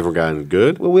 huh? Different guy and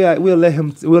good. Well, we'll let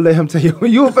him tell you.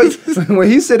 When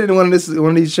he sit in one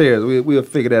of these chairs, we'll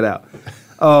figure that out.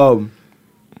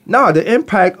 No, the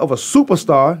impact of a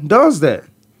superstar does that.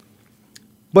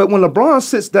 But when LeBron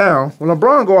sits down, when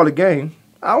LeBron go out the game,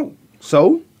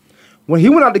 when he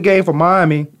went out the game for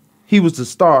Miami, he was the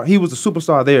star. He was the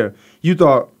superstar there. You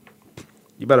thought,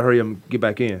 you better hurry up and get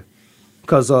back in.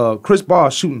 Because Chris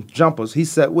Paul shooting jumpers.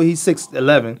 He's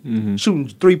 6'11", shooting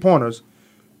 3-pointers.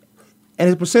 And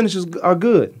his percentages are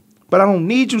good. But I don't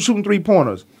need you shooting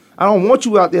 3-pointers. I don't want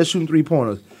you out there shooting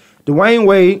 3-pointers. Dwayne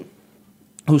Wade,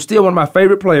 who's still one of my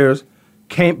favorite players,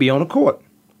 can't be on the court.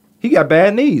 He got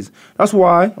bad knees. That's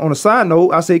why, on a side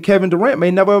note, I say Kevin Durant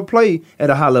may never play at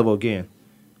a high level again.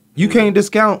 You can't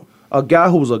discount a guy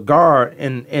who was a guard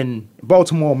in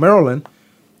Baltimore, Maryland,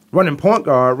 running point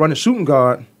guard, running shooting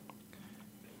guard,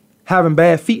 having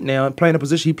bad feet now and playing a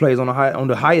position he plays on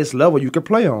the highest level you could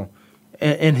play on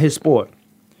in his sport.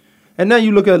 And now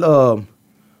you look at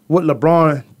what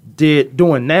LeBron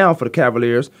doing now for the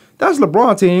Cavaliers. That's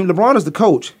LeBron's team. LeBron is the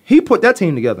coach. He put that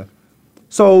team together.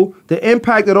 So the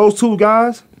impact of those two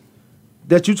guys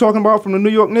that you're talking about from the New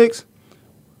York Knicks,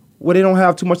 well, they don't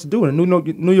have too much to do. And the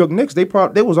New York Knicks, they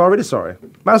was already sorry.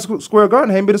 Madison Square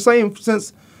Garden ain't been the same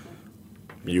since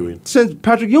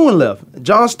Patrick Ewing left.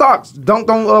 John Starks dunked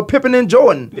on Pippen and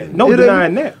Jordan. No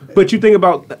denying that. But you think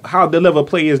about how the level of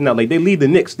play is now. Like, they leave the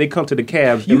Knicks, they come to the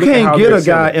Cavs. You can't get a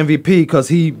guy MVP because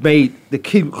he made the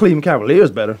Cleveland Cavaliers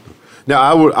better. Now,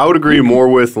 I would agree more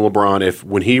with LeBron if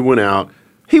when he went out,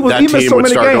 he missed so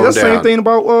many games. That's the same thing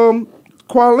about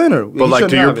Kawhi Leonard. But like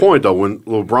to your point though, when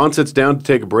LeBron sits down to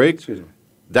take a break,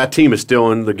 that team is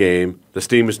still in the game. This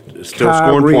team is still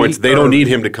scoring points. They don't need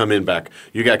him to come in back.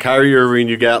 You got Kyrie Irving.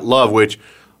 You got Love, which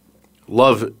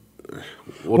Love.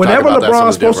 Whenever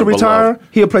LeBron's supposed to retire,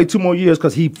 he'll play 2 more years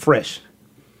because he's fresh.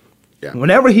 Yeah.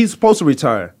 Whenever he's supposed to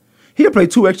retire, he'll play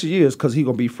 2 extra years because he's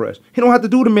going to be fresh. He don't have to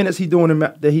do the minutes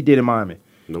that he did in Miami.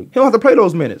 Nope. He don't have to play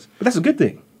those minutes. But that's a good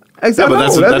thing. Exactly. Yeah,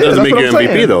 but that doesn't make you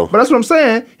MVP, though. But that's what I'm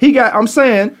saying. I'm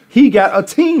saying he got a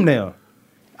team now.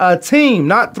 A team,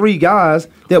 not 3 guys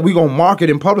that we going to market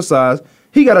and publicize.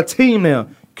 He got a team now.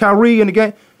 Kyrie in the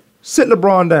game. Sit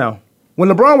LeBron down. When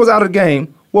LeBron was out of the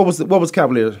game, what was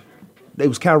Cavaliers? They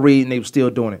was Kyrie, and they were still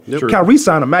doing it. Yep. Kyrie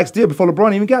signed a max deal before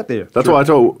LeBron even got there. That's why I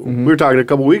told we were talking a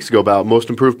couple weeks ago about most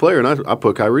improved player, and I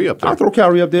put Kyrie up there. I throw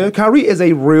Kyrie up there. Kyrie is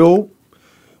a real.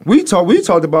 We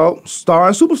talked about star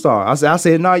and superstar. I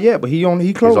said not yet, but he close.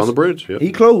 He's on the bridge. Yep.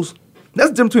 He close. That's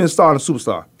the difference between a star and a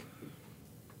superstar.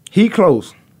 He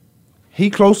close. He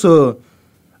close to.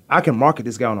 I can market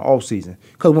this guy in the offseason.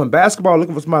 Because when basketball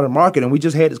looking for somebody to market, and we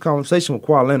just had this conversation with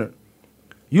Kawhi Leonard,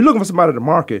 you looking for somebody to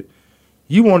market.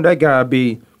 You want that guy to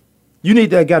be, you need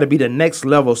that guy to be the next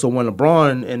level. So when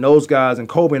LeBron and those guys and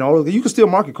Kobe and all those, you can still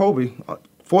market Kobe.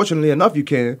 Fortunately enough, you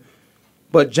can.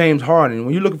 But James Harden,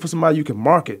 when you're looking for somebody you can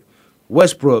market,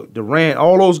 Westbrook, Durant,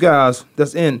 all those guys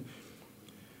that's in,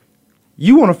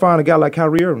 you want to find a guy like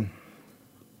Kyrie Irving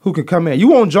who can come in. You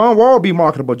want John Wall to be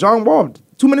marketable. John Wall,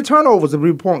 too many turnovers to be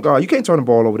a point guard. You can't turn the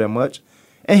ball over that much.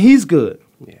 And he's good.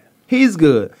 Yeah. He's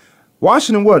good.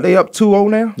 Washington, what? They up 2-0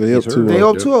 now? They up 2-0. They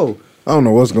up 2-0. I don't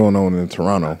know what's going on in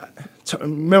Toronto.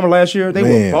 Remember last year? They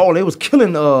were balling. They was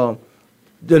killing the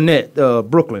net,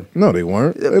 Brooklyn. No, they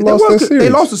weren't. They lost that series.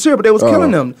 They lost the series, but they was killing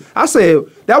them. I said,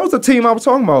 that was the team I was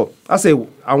talking about. I said,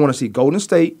 I want to see Golden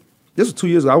State. This was 2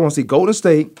 years ago. I want to see Golden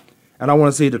State, and I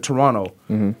want to see the Toronto.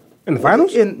 Mm-hmm. In the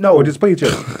finals? No. Or just play each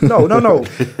other? No.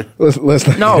 let's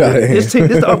no, this team,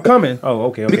 this is the upcoming. Oh,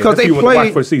 okay. Because they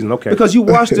played for the season. Okay. Because you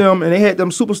watched them, and they had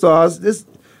them superstars.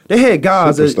 They had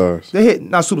guys. Superstars. They had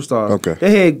not superstars. Okay.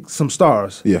 They had some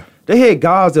stars. Yeah. They had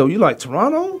guys that you like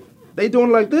Toronto. They doing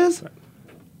like this.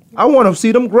 I want to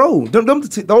see them grow.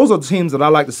 Those are the teams that I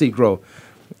like to see grow.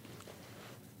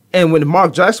 And when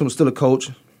Mark Jackson was still a coach,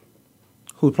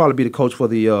 who would probably be the coach for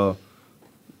the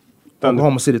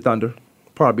Oklahoma City Thunder,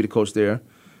 probably be the coach there.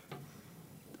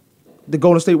 The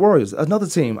Golden State Warriors, another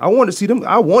team. I want to see them.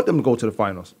 I want them to go to the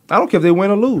finals. I don't care if they win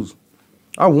or lose.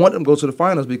 I want them to go to the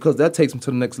finals because that takes them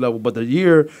to the next level. But the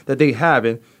year that they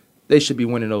having, they should be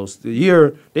winning those. The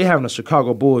year they having a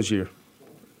Chicago Bulls year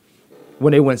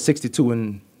when they went 62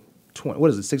 and 20.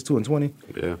 What is it? 62 and 20?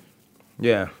 Yeah.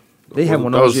 Yeah. They have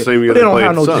one of those years. That was the same year they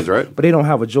played the Suns, right? But they don't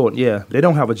have a Jordan. Yeah. They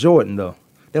don't have a Jordan though.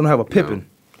 They don't have a Pippen. No.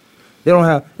 They don't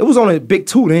have. It was only a big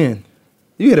 2 then.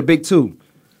 You had a big 2,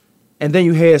 and then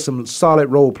you had some solid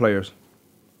role players.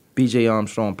 B.J.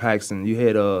 Armstrong, Paxson. You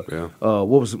had what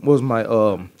was my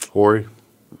Horry.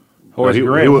 Horace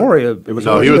Grant. He was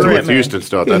with Houston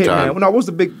still at that time. No, what was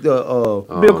the big Bill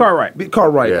Cartwright. Bill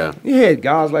Cartwright. Yeah. You had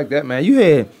guys like that, man. You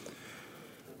had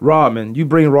Rodman. You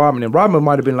bring Rodman in. Rodman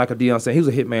might have been like a Deion saying he was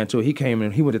a hitman too. He came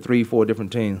in. He went to 3-4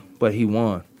 different teams, but he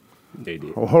won. They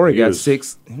did. Horry got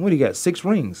 6. What he got? 6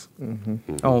 rings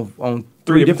on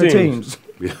 3 different teams.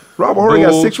 Yeah. Robert Horry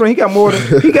got 6 rings. He got more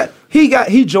than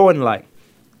he Jordan like.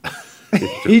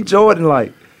 He Jordan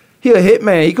like. He a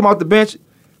hitman. He come off the bench.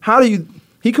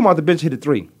 He come off the bench, hit a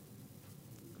 3.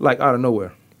 Like out of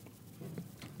nowhere.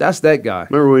 That's that guy.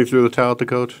 Remember when he threw the towel at the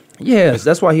coach? Yes,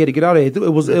 that's why he had to get out of there.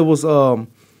 It was who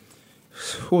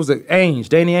was it? Ainge,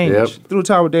 Danny Ainge. Yep. Threw the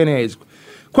towel with Danny Ainge.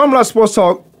 Kwamie Lassiter Sports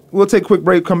Talk. We'll take a quick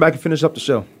break, come back and finish up the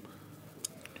show.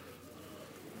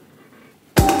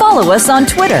 Follow us on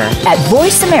Twitter at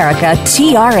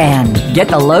VoiceAmericaTRN. Get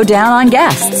the lowdown on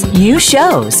guests, new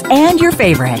shows, and your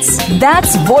favorites.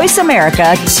 That's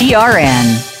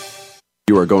VoiceAmericaTRN.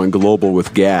 You are going global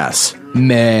with gas.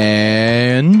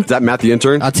 Man. Is that Matt the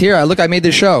intern? That's here. Look, I made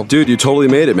this show. Dude, you totally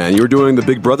made it, man. You were doing the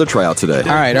Big Brother tryout today. All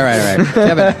right.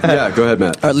 Kevin. Yeah, go ahead,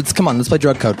 Matt. All right, let's play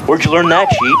Drug Code. Where'd you learn that,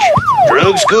 Cheech?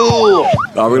 Drug school.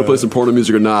 We're going to play some porno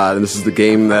music or not, and this is the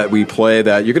game that we play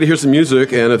that you're going to hear some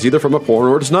music, and it's either from a porn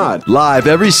or it's not. Live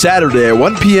every Saturday at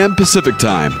 1 p.m. Pacific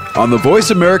Time on the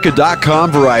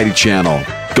VoiceAmerica.com Variety Channel.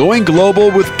 Going global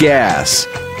with gas.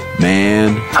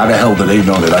 Man. How the hell do they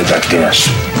know that I got gas?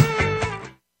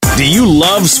 Do you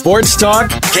love sports talk?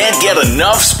 Can't get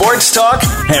enough sports talk?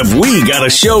 Have we got a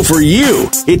show for you?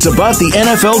 It's about the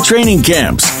NFL training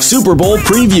camps, Super Bowl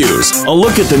previews, a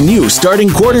look at the new starting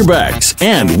quarterbacks,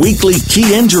 and weekly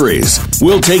key injuries.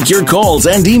 We'll take your calls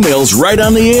and emails right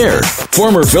on the air.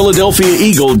 Former Philadelphia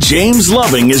Eagle James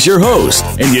Loving is your host,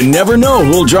 and you never know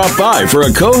who'll drop by for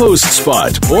a co-host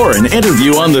spot or an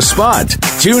interview on the spot.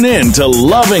 Tune in to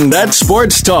Loving That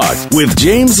Sports Talk with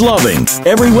James Loving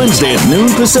every Wednesday at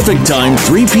noon Pacific Time,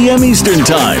 3 p.m. Eastern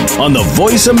Time on the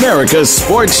Voice America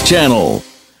Sports Channel.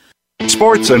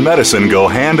 Sports and medicine go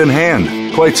hand in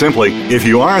hand. Quite simply, if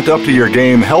you aren't up to your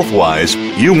game health-wise,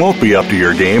 you won't be up to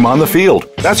your game on the field.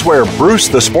 That's where Bruce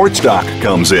the Sports Doc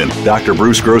comes in. Dr.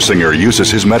 Bruce Grossinger uses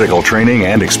his medical training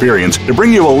and experience to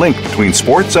bring you a link between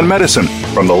sports and medicine,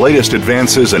 from the latest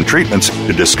advances and treatments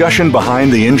to discussion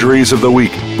behind the injuries of the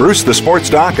week. Bruce the Sports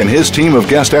Doc and his team of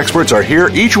guest experts are here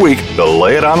each week to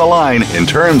lay it on the line in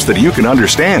terms that you can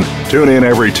understand. Tune in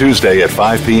every Tuesday at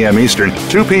 5 p.m. Eastern,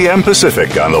 2 p.m.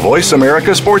 Pacific on the Voice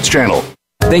America Sports Channel.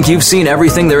 Think you've seen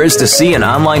everything there is to see in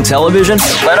online television?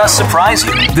 Let us surprise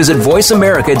you. Visit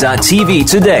voiceamerica.tv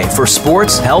today for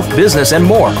sports, health, business, and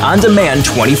more on demand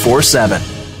 24/7.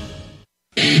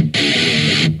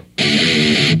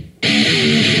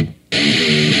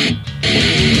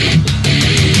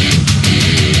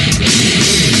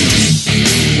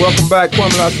 Welcome back.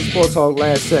 Kwamie Lassiter Sports Talk.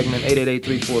 Last segment,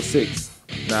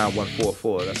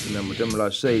 888-346-9144. That's the number. Demar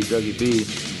Lachey, Dougie B.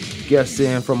 Guest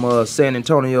in from San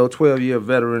Antonio, 12-year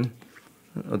veteran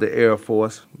of the Air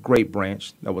Force. Great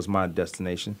branch. That was my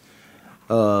destination.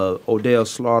 Odell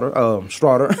Slaughter.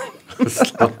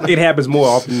 It happens more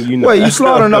often than you know. Wait, you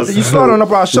slaughtering up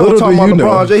our show talking about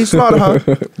LeBron James. He slaughtered, huh?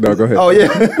 No, go ahead. Oh,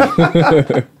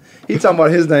 yeah. He talking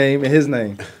about his name and his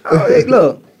name. Oh, hey,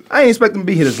 look. I ain't expect him to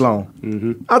be here this long.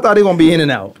 Mm-hmm. I thought they were gonna be in and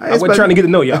out. I wasn't trying to get to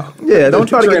know y'all. Yeah, don't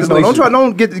try to get to know.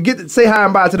 Don't get say hi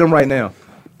and bye to them right now.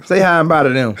 Say hi and bye to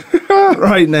them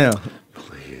right now.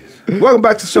 Please. Welcome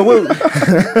back to the show.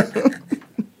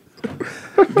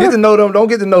 Get to know them. Don't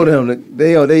get to know them.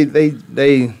 They.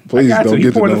 Please don't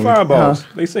get to know the fireballs.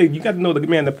 They say you got to know the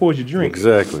man that pours your drink.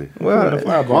 Exactly. Well,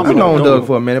 I've known Doug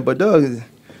for a minute, but Doug,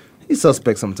 he's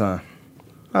suspect sometimes.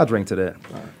 I'll drink to that.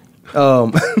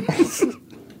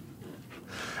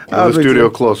 Move the studio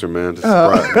closer, man. Move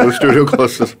the studio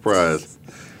closer to surprise.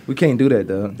 We can't do that,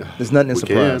 Doug. There's nothing in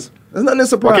surprise. There's nothing in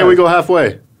surprise. Why can't we go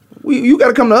halfway? You got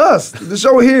to come to us. The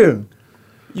show here.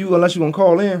 Unless you're going to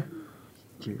call in.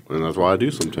 And that's why I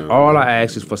do sometimes. All I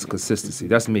ask is for some consistency.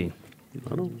 That's me.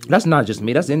 That's not just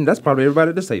me. That's probably everybody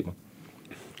at this table.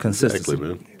 Consistency.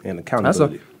 Exactly, man. And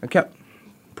accountability.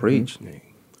 Preach.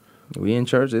 We in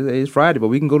church. It's Friday, but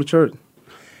we can go to church.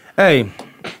 Hey,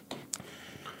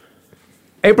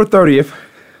 April 30th,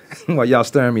 while y'all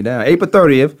staring me down, April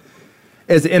 30th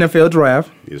is the NFL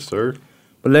draft. Yes, sir.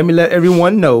 But let me let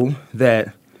everyone know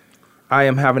that I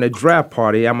am having a draft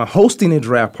party. I'm hosting a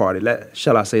draft party,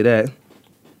 shall I say that,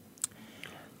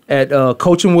 at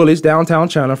Coach and Willie's, downtown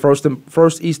Chandler,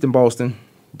 first East in Boston,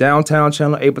 downtown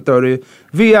Chandler, April 30th.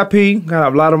 VIP,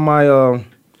 got a lot of my,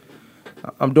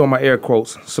 I'm doing my air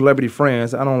quotes, celebrity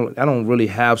friends. I don't really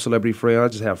have celebrity friends. I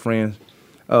just have friends.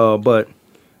 But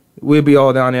we'll be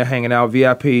all down there hanging out.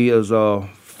 VIP is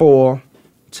 4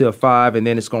 till 5, and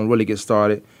then it's going to really get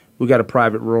started. We got a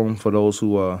private room for those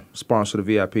who sponsor the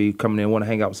VIP, coming in, want to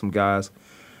hang out with some guys.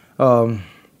 But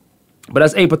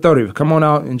that's April 30th. Come on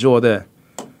out, enjoy that.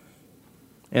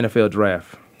 NFL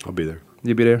draft. I'll be there.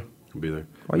 You be there? I'll be there.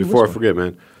 Before I forget,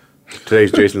 man,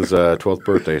 today's Jason's 12th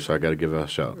birthday, so I got to give a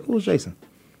shout. Who's Jason?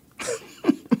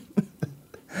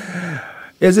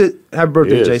 Is it? Happy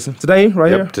birthday, Jason. Today,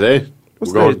 right here? Today.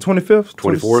 What's today, 25th?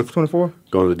 24th. 24th?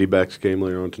 Going to the D-backs game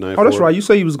later on tonight. Oh, that's right. You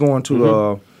say you was going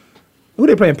to, who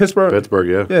they playing, Pittsburgh? Pittsburgh,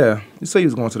 yeah. Yeah. You say you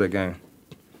was going to that game.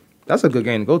 That's a good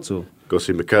game to go to. Go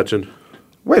see McCutcheon.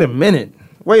 Wait a minute.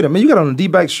 You got on a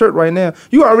D-back shirt right now.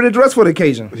 You already dressed for the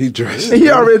occasion. He dressed.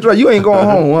 He already dressed. You ain't going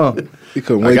home, huh? He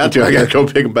couldn't wait. I got to go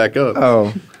pick him back up.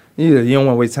 Oh. You don't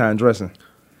want to waste time dressing.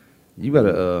 You got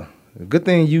a good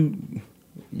thing you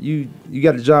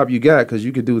got the job you got, because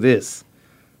you could do this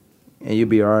and you'll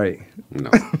be all right.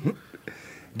 No.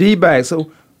 D-back.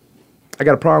 So I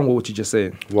got a problem with what you just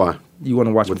said. Why? You want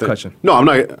to watch McCutcheon? No, I'm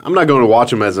not going to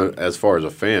watch him as far as a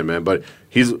fan, man. But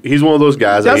he's one of those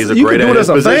guys that he's great at his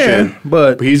position.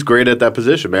 But he's great at that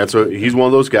position, man. So he's one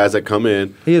of those guys that come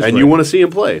in and you want to see him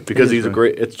play because he's a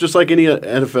great. It's just like any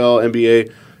NFL,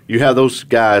 NBA. You have those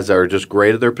guys that are just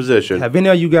great at their position. Have any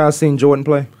of you guys seen Jordan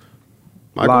play?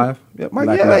 Michael? Live? Yeah,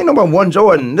 ain't no but one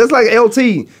Jordan. That's like LT.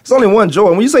 It's only one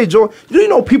Jordan. When you say Jordan, do you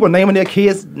know people naming their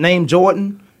kids name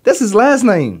Jordan? That's his last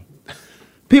name.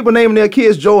 People naming their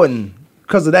kids Jordan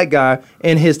because of that guy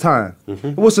in his time.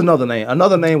 Mm-hmm. What's another name?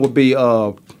 Another name would be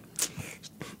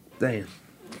name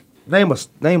a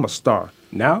star.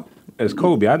 Now it's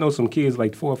Kobe. I know some kids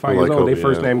like 4 or 5 years old. They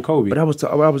first name Kobe. But it was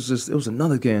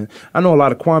another game. I know a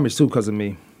lot of Kwamies too because of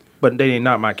me. But they ain't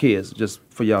not my kids. Just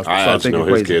for y'all. I actually know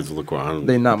his kids look Kwame.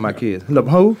 They not my kids. Look,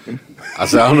 who? I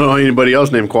said I don't know anybody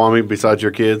else named Kwame besides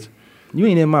your kids. You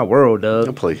ain't in my world, Doug.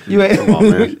 Don't play. You ain't. Come on,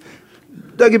 man.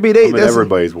 Doug, it be they. I'm in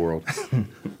everybody's world.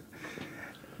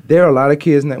 There are a lot of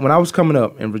kids. When I was coming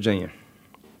up in Virginia,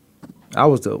 I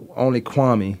was the only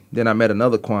Kwame. Then I met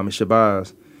another Kwame,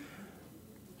 Shabazz.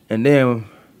 And then,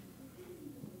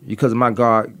 because of my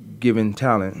God-given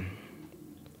talent,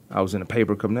 I was in the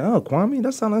paper coming out, oh, Kwame,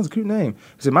 that sounds like a cute name.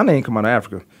 I said, my name come out of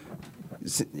Africa.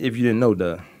 If you didn't know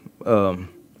that.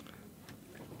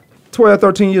 12,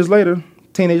 13 years later,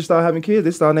 teenagers start having kids.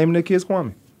 They start naming their kids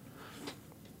Kwame.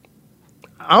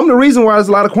 I'm the reason why there's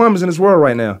a lot of Kwames in this world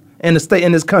right now, in the state,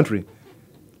 in this country.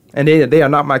 And they are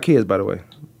not my kids, by the way.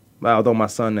 Although my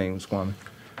son name was Kwame.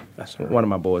 That's right. One of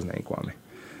my boys named Kwame.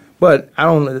 But I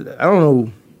don't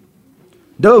know.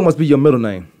 Doug must be your middle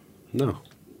name. No.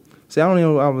 See, I don't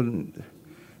even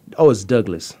know. It's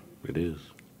Douglas. It is.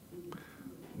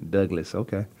 Douglas,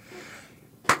 okay.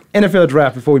 NFL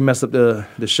draft, before we mess up the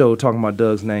show talking about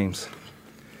Doug's names.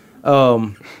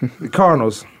 The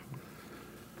Cardinals.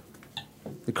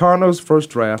 The Cardinals' first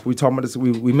draft, we talking about this,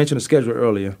 we mentioned the schedule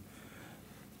earlier.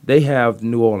 They have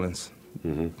New Orleans.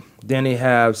 Mm-hmm. Then they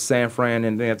have San Fran,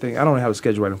 and then I don't have a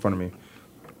schedule right in front of me.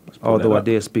 Although I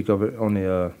did speak of it on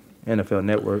the NFL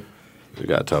Network. They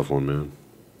got a tough one, man.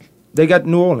 They got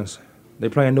New Orleans. They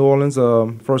play in New Orleans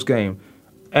first game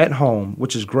at home,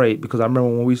 which is great because I remember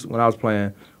when I was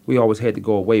playing, we always had to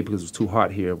go away because it was too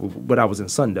hot here, but I was in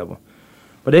Sun Devil.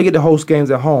 But they get to host games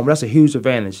at home. That's a huge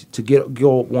advantage to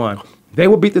go up one. They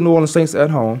will beat the New Orleans Saints at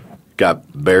home.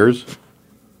 Got Bears.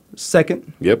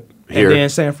 Second. Yep. Here. And then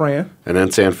San Fran. And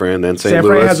then San Fran, then St. Louis.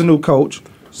 San Fran has a new coach,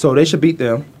 so they should beat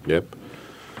them. Yep.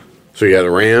 So you got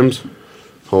the Rams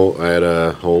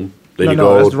at home. Then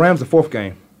that's the Rams the fourth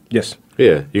game. Yes.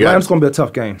 Yeah. You got Rams going to be a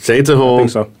tough game. Saints at home. I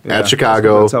think so. At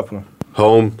Chicago. It's gonna be a tough one.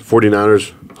 Home,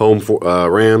 49ers. Home,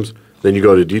 Rams. Then you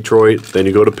go to Detroit. Then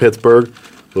you go to Pittsburgh.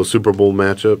 Little Super Bowl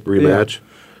rematch.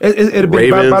 Yeah. It'll be,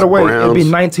 Ravens, by the way, Browns. it'll be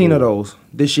 19 of those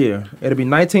this year. It'll be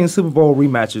 19 Super Bowl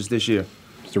rematches this year.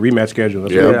 It's a rematch schedule.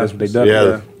 That's what they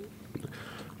done.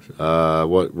 Yeah.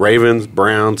 Ravens,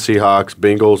 Browns, Seahawks,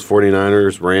 Bengals,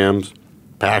 49ers, Rams,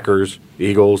 Packers,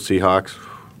 Eagles, Seahawks.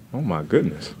 Oh, my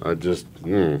goodness.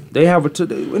 They have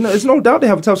it's no doubt they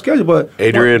have a tough schedule, but...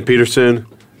 Adrian Peterson,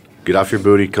 get off your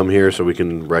booty, come here so we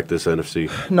can wreck this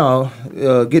NFC. No,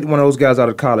 get one of those guys out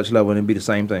of college level and it'd be the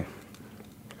same thing.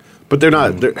 But they're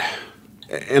not...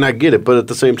 and I get it, but at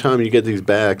the same time, you get these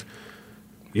backs,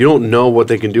 you don't know what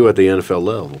they can do at the NFL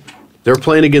level. They're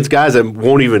playing against guys that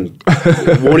won't even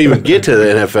get to the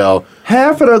NFL.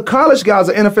 Half of the college guys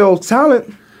are NFL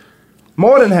talent.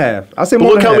 More than half. I say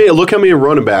more than half. Look how many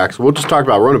running backs, we'll just talk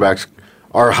about running backs,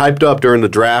 are hyped up during the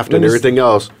draft and everything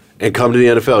else and come to the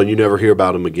NFL and you never hear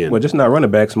about them again. Well, just not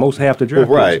running backs. Most half the draft.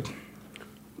 Well, right.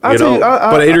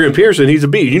 But Adrian Peterson, he's a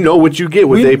beat. You know what you get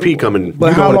with AP coming.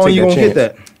 But how long are you going to get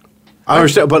that? I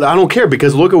understand, but I don't care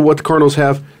because look at what the Cardinals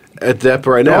have at depth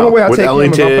right now. The only way I with take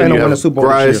Ellington, him is I'm playing to you win have the Super Bowl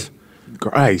this year.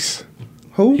 Grice.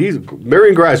 Who?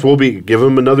 Marion Grice will give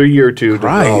him another year or two.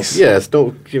 Grice? Yes,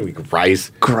 don't give me Grice.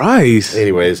 Grice.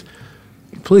 Anyways,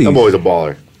 please. I'm always a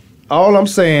baller. All I'm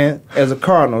saying, as a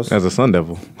Cardinals, as a Sun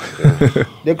Devil,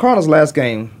 the Cardinals' last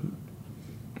game,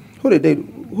 who they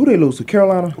lose to?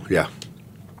 Carolina. Yeah.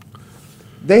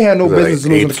 They had no business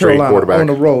losing to Carolina on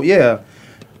the road. Yeah,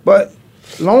 but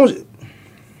as long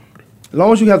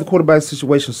as you have the quarterback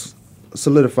situation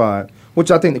solidified, which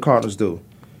I think the Cardinals do.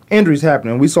 Injuries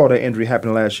happening. We saw that injury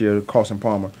happen last year to Carson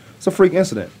Palmer. It's a freak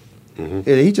incident. Mm-hmm.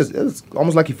 It's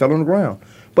almost like he fell on the ground.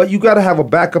 But you got to have a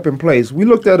backup in place. We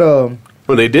looked at Well,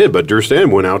 they did, but Drew Stanton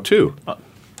went out too.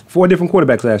 4 different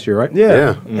quarterbacks last year, right?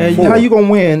 Yeah. Mm-hmm. And how you gonna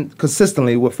win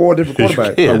consistently with 4 different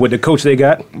quarterbacks? With the coach they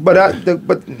got.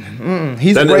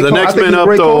 He's a great the next man up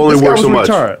though only works so much.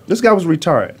 This guy was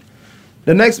retired.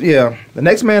 The next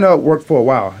man up worked for a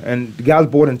while, and the guys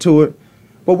bought into it.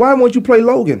 But why won't you play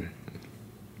Logan?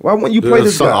 Why wouldn't you play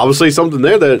this guy? Obviously something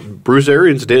there that Bruce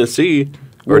Arians didn't see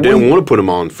or didn't want to put him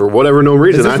on for whatever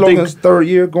reason. Is this Logan's third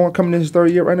year coming in his third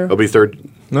year right now? It'll be third.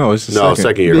 No, it's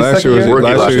second year. Last year was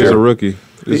a rookie.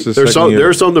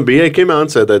 There's something BA came out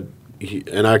and said that,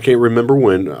 and I can't remember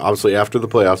when, obviously after the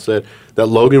playoffs, said that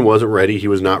Logan wasn't ready. He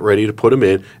was not ready to put him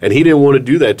in, and he didn't want to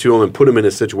do that to him and put him in a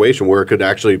situation where it could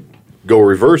actually go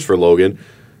reverse for Logan.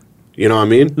 You know what I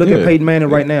mean? Look at Peyton Manning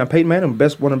right now. Peyton Manning,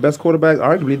 one of the best quarterbacks,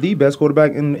 arguably the best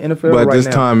quarterback in the NFL right now. But this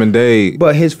time and day.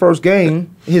 But his first year,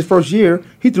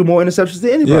 he threw more interceptions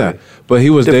than anybody. Yeah, but he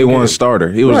was day one starter.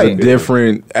 He was a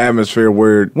different atmosphere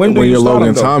where when you're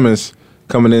Logan Thomas,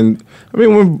 coming in. I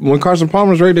mean, when Carson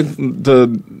Palmer's ready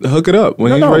to hook it up,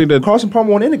 when he's ready to. Carson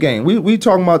Palmer won in the game. We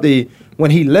talking about when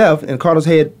he left and Carter's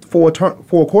had 3 to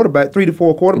 4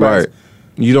 quarterbacks. Right.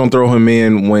 You don't throw him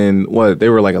in when they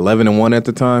were like 11-1 at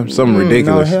the time, something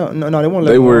ridiculous. No,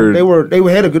 they weren't. They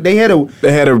had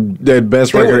their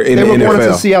best record in the NFL. They were going to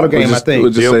the Seattle game, I think.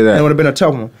 We'll just say that. It would have been a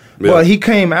tough one. Yeah. But he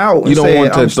came out. And you don't said,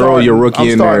 want to throw your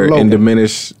rookie in there Logan. and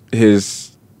diminish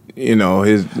his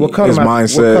mindset. We'll cut him.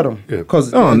 Yeah.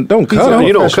 Don't cut him.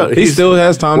 You don't cut. He still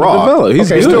has time to develop. He's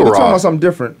still raw. We're talking about something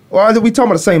different. Well, we talking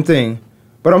about the same thing.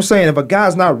 But I'm saying if a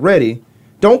guy's not ready.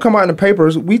 Don't come out in the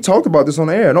papers. We talked about this on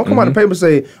the air. Don't come out in the paper and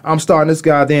say, I'm starting this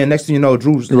guy, then next thing you know,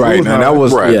 Drew's right. Now, that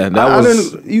was, right. Yeah, that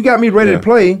was. You got me ready to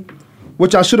play,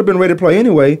 which I should have been ready to play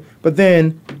anyway, but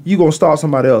then you going to start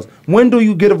somebody else. When do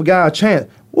you give a guy a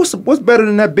chance? What's better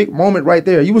than that big moment right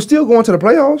there? You were still going to the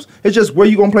playoffs. It's just where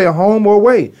you going to play at home or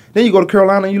away. Then you go to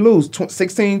Carolina and you lose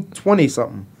 16-20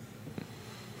 something.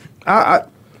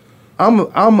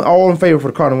 I'm all in favor for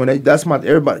the Cardinals. That's my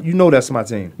everybody. You know that's my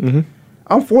team. Mm-hmm.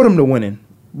 I'm for them to winning.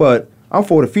 But I'm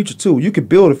for the future, too. You could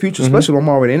build a future, especially when I'm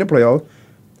already in the playoffs.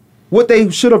 What they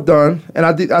should have done, and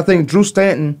I think Drew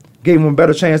Stanton gave him a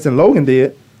better chance than Logan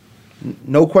did,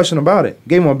 no question about it.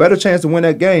 Gave him a better chance to win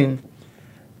that game.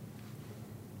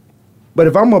 But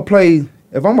if I'm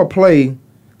gonna play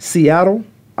Seattle,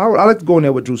 I like to go in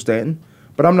there with Drew Stanton.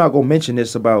 But I'm not gonna mention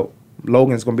this about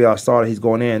Logan's gonna be our starter. He's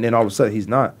going in, and then all of a sudden he's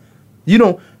not. You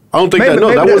know. I don't think that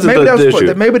wasn't the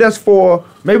issue. Maybe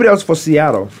that was for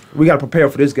Seattle. We got to prepare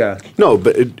for this guy. No,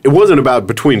 but it wasn't about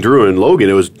between Drew and Logan.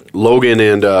 It was Logan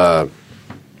and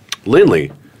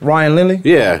Lindley. Ryan Lindley?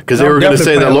 Yeah, because they were going to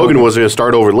say that Logan was going to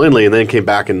start over Lindley, and then came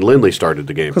back and Lindley started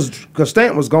the game. Because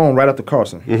Stanton was gone right after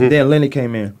Carson. Mm-hmm. Then Lindley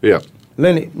came in. Yeah.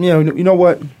 Lindley, you know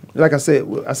what? Like I said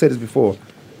this before.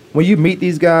 When you meet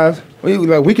these guys,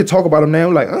 we could talk about them now.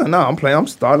 We're like, I'm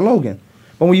starting Logan.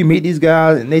 But when you meet these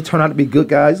guys and they turn out to be good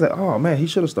guys, it's like, oh man, he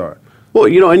should have started. Well,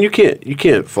 and you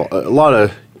can't fall. A lot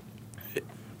of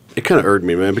it kind of irked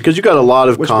me, man, because you got a lot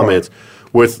of comments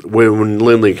when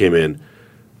Lindley came in,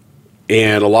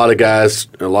 and a lot of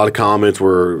comments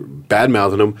were bad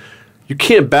mouthing him. You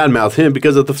can't bad mouth him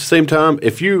because at the same time,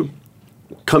 if you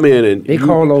come in and they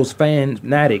call those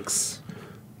fanatics.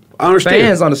 I understand.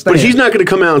 Fans understand. But he's not going to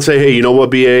come out and say, hey, you know what,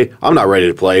 BA, I'm not ready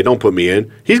to play. Don't put me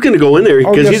in. He's going to go in there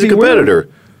because he's a competitor.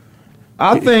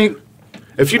 I think.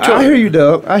 If you I hear you,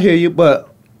 Doug. I hear you,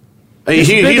 but.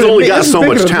 He's only got so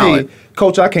much talent.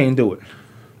 Coach, I can't do it.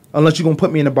 Unless you're going to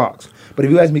put me in the box. But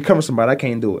if you ask me to cover somebody, I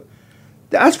can't do it.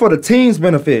 That's for the team's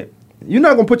benefit. You're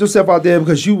not going to put yourself out there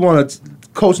because you want to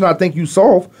coach not think you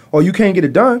soft or you can't get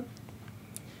it done.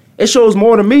 It shows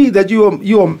more to me that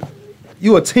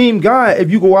you're a team guy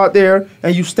if you go out there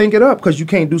and you stink it up because you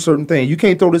can't do certain things. You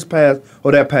can't throw this pass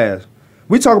or that pass.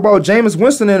 We talk about Jameis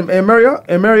Winston and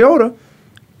Mariota.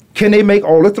 Can they make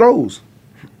all the throws?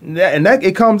 And that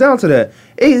it comes down to that.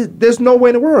 There's no way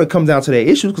in the world it comes down to their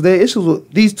issues because their issues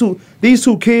with these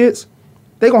two kids,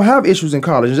 they're going to have issues in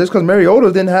college. Just because Mariota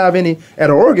didn't have any at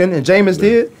Oregon and Jameis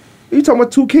did, you're talking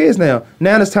about two kids now.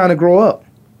 Now it's time to grow up.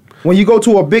 When you go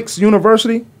to a big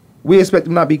university, we expect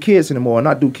them not to be kids anymore and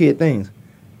not do kid things.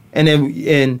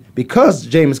 And because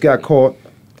James got caught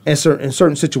in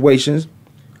certain situations,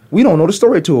 we don't know the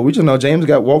story to it. We just know James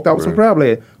got walked out with some crab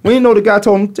leg. We didn't know the guy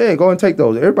told him, hey, go and take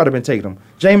those. Everybody been taking them.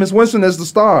 Jameis Winston is the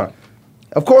star.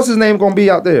 Of course his name going to be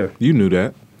out there. You knew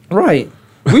that. Right.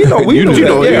 We know. You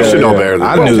should know better than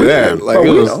that. I knew that. Like,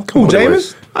 who,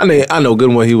 Jameis? I know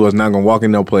good well he was not going to walk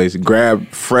in no place, grab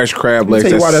fresh crab legs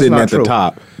that's sitting at the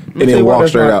top, and then walk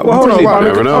straight out. Well, hold on.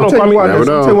 Never know.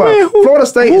 Florida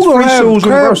State is Free Shoes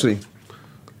University.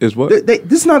 Is what?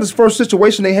 This is not his first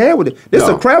situation they had with it. This is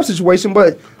a crab situation,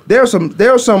 but there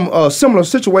are some similar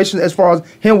situations as far as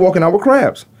him walking out with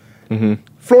crabs. Mm-hmm.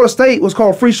 Florida State was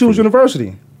called Free Shoes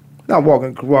University. Not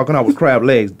walking out with crab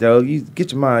legs, Doug. You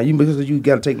get your mind. Because you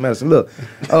got to take medicine. Look,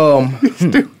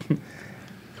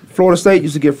 Florida State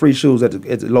used to get free shoes at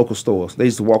the local stores. They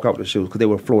used to walk out with the shoes because they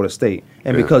were Florida State.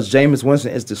 And because Jameis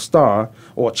Winston is the star,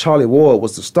 or Charlie Ward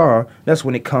was the star, that's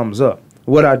when it comes up.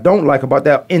 What I don't like about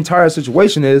that entire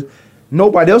situation is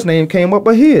nobody else's name came up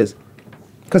but his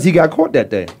because he got caught that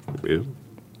day. Yeah.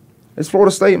 It's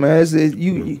Florida State, man.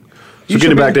 So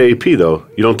getting back to AP, though,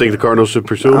 you don't think the Cardinals should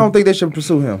pursue him? I don't think they should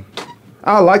pursue him.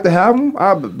 I'd like to have him.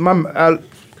 What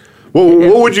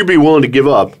would you be willing to give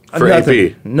up for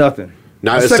AP? Nothing.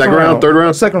 Not a second round, third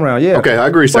round? Second round, yeah. Okay, I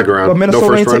agree, second round. But no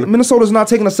first round? Minnesota's not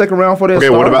taking a second round for their Okay,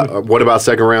 star. what about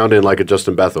second round in like a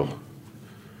Justin Bethel?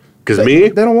 Because they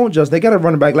don't want Justin. They got a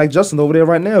running back like Justin over there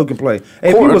right now who can play.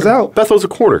 And if he was out, Bethel's a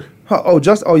corner.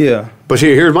 Oh yeah. But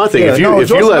here's my thing: if you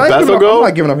let Bethel go, I'm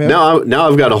not giving up him. Now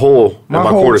I've got a hole in my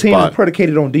whole corner team spot. is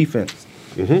predicated on defense.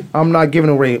 Mm-hmm. I'm not giving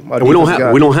away. We don't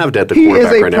have that. He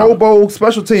is a Pro Bowl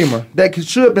special teamer that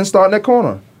should have been starting at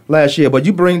corner last year. But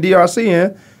you bring DRC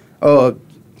in,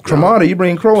 Cremata, you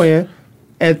bring Crow in,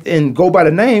 and go by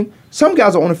the name. Some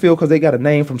guys are on the field because they got a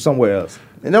name from somewhere else.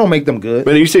 And they don't make them good.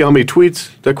 Man, you see how many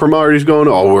tweets that Cromartie's going,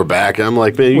 oh, we're back. I'm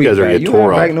like, man, you guys are going to get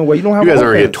tore up. No way. You guys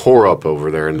are going to get tore up over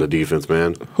there in the defense,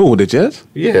 man. Who, the Jets?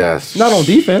 Yes. Not on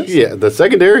defense. Yeah, the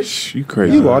secondary. You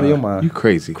crazy. You out of your mind. You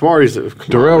crazy. Cromartie's.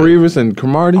 Darrell Revis and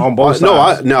Cromartie? On both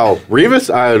sides. No,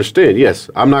 Revis, I understand,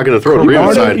 yes. I'm not going to throw the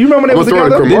Revis side. You remember when they was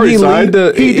together?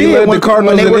 Didn't he lead the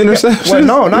Cardinals in interceptions?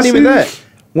 No, not even that.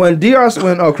 When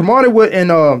Cromartie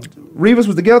and Revis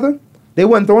was together, they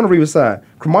wasn't throwing the Revis side.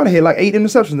 Cromartie had like 8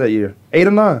 interceptions that year, 8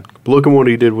 or 9. But look at what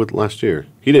he did with last year.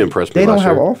 He didn't impress me. They don't last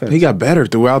have year. offense. He got better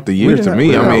throughout the years to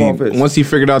me. I mean, once he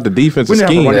figured out the defensive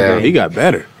scheme, he got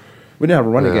better. We didn't have a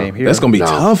running game here. That's gonna be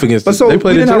tough against. But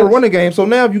we didn't have a running game. So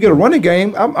now if you get a running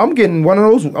game, I'm getting one of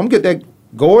those. I'm getting that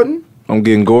Gordon. I'm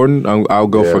getting Gordon. I'll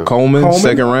go for Coleman,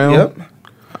 second round. Yep.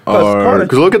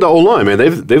 Because look at the O-line, man.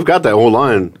 They've got that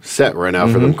O-line set right now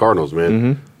for them Cardinals, man.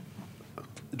 Mm-hmm.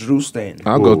 Drew Stanton.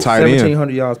 I'll go tight end.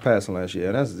 1,700 yards passing last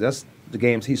year. That's the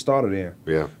games he started in.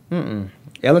 Yeah.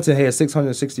 Ellington had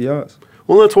 660 yards.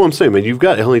 Well, that's what I'm saying, man. You've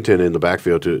got Ellington in the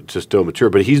backfield to still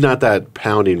mature, but he's not that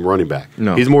pounding running back.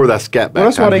 No. He's more of that scat back. Well,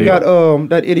 that's why they got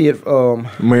that idiot.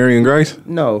 Marion Grice?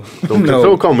 No.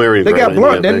 Don't call Marion Grice. They got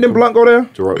Blunt. Didn't Blunt go there?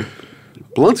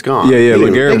 Blunt's gone. Yeah.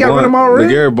 They got rid of him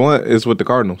already? LeGarrette Blunt is with the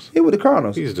Cardinals. He with the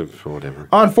Cardinals. He's whatever.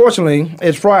 Unfortunately,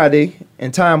 it's Friday,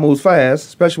 and time moves fast,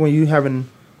 especially when you're having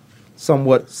some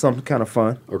kind of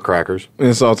fun. Or crackers. And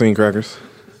saltine crackers.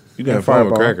 You got fun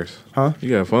with crackers. Huh? You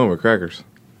got fun with crackers.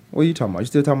 What are you talking about? You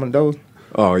still talking about those?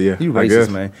 Oh, yeah. You racist,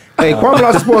 man. Hey, Kwamie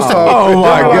Lassiter Sports Talk. Oh,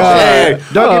 my God.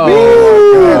 Dougie B.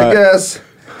 And guest,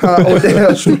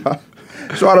 Odell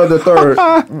Schroeder the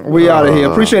 3rd. We out of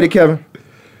here. Appreciate it, Kevin.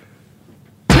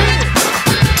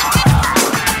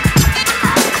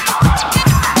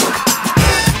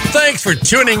 Thanks for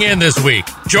tuning in this week.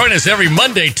 Join us every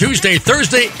Monday, Tuesday,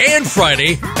 Thursday, and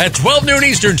Friday at 12 noon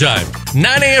Eastern Time,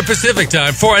 9 a.m. Pacific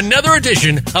Time for another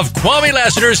edition of Kwamie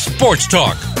Lassiter's Sports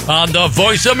Talk on the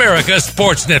Voice America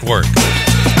Sports Network.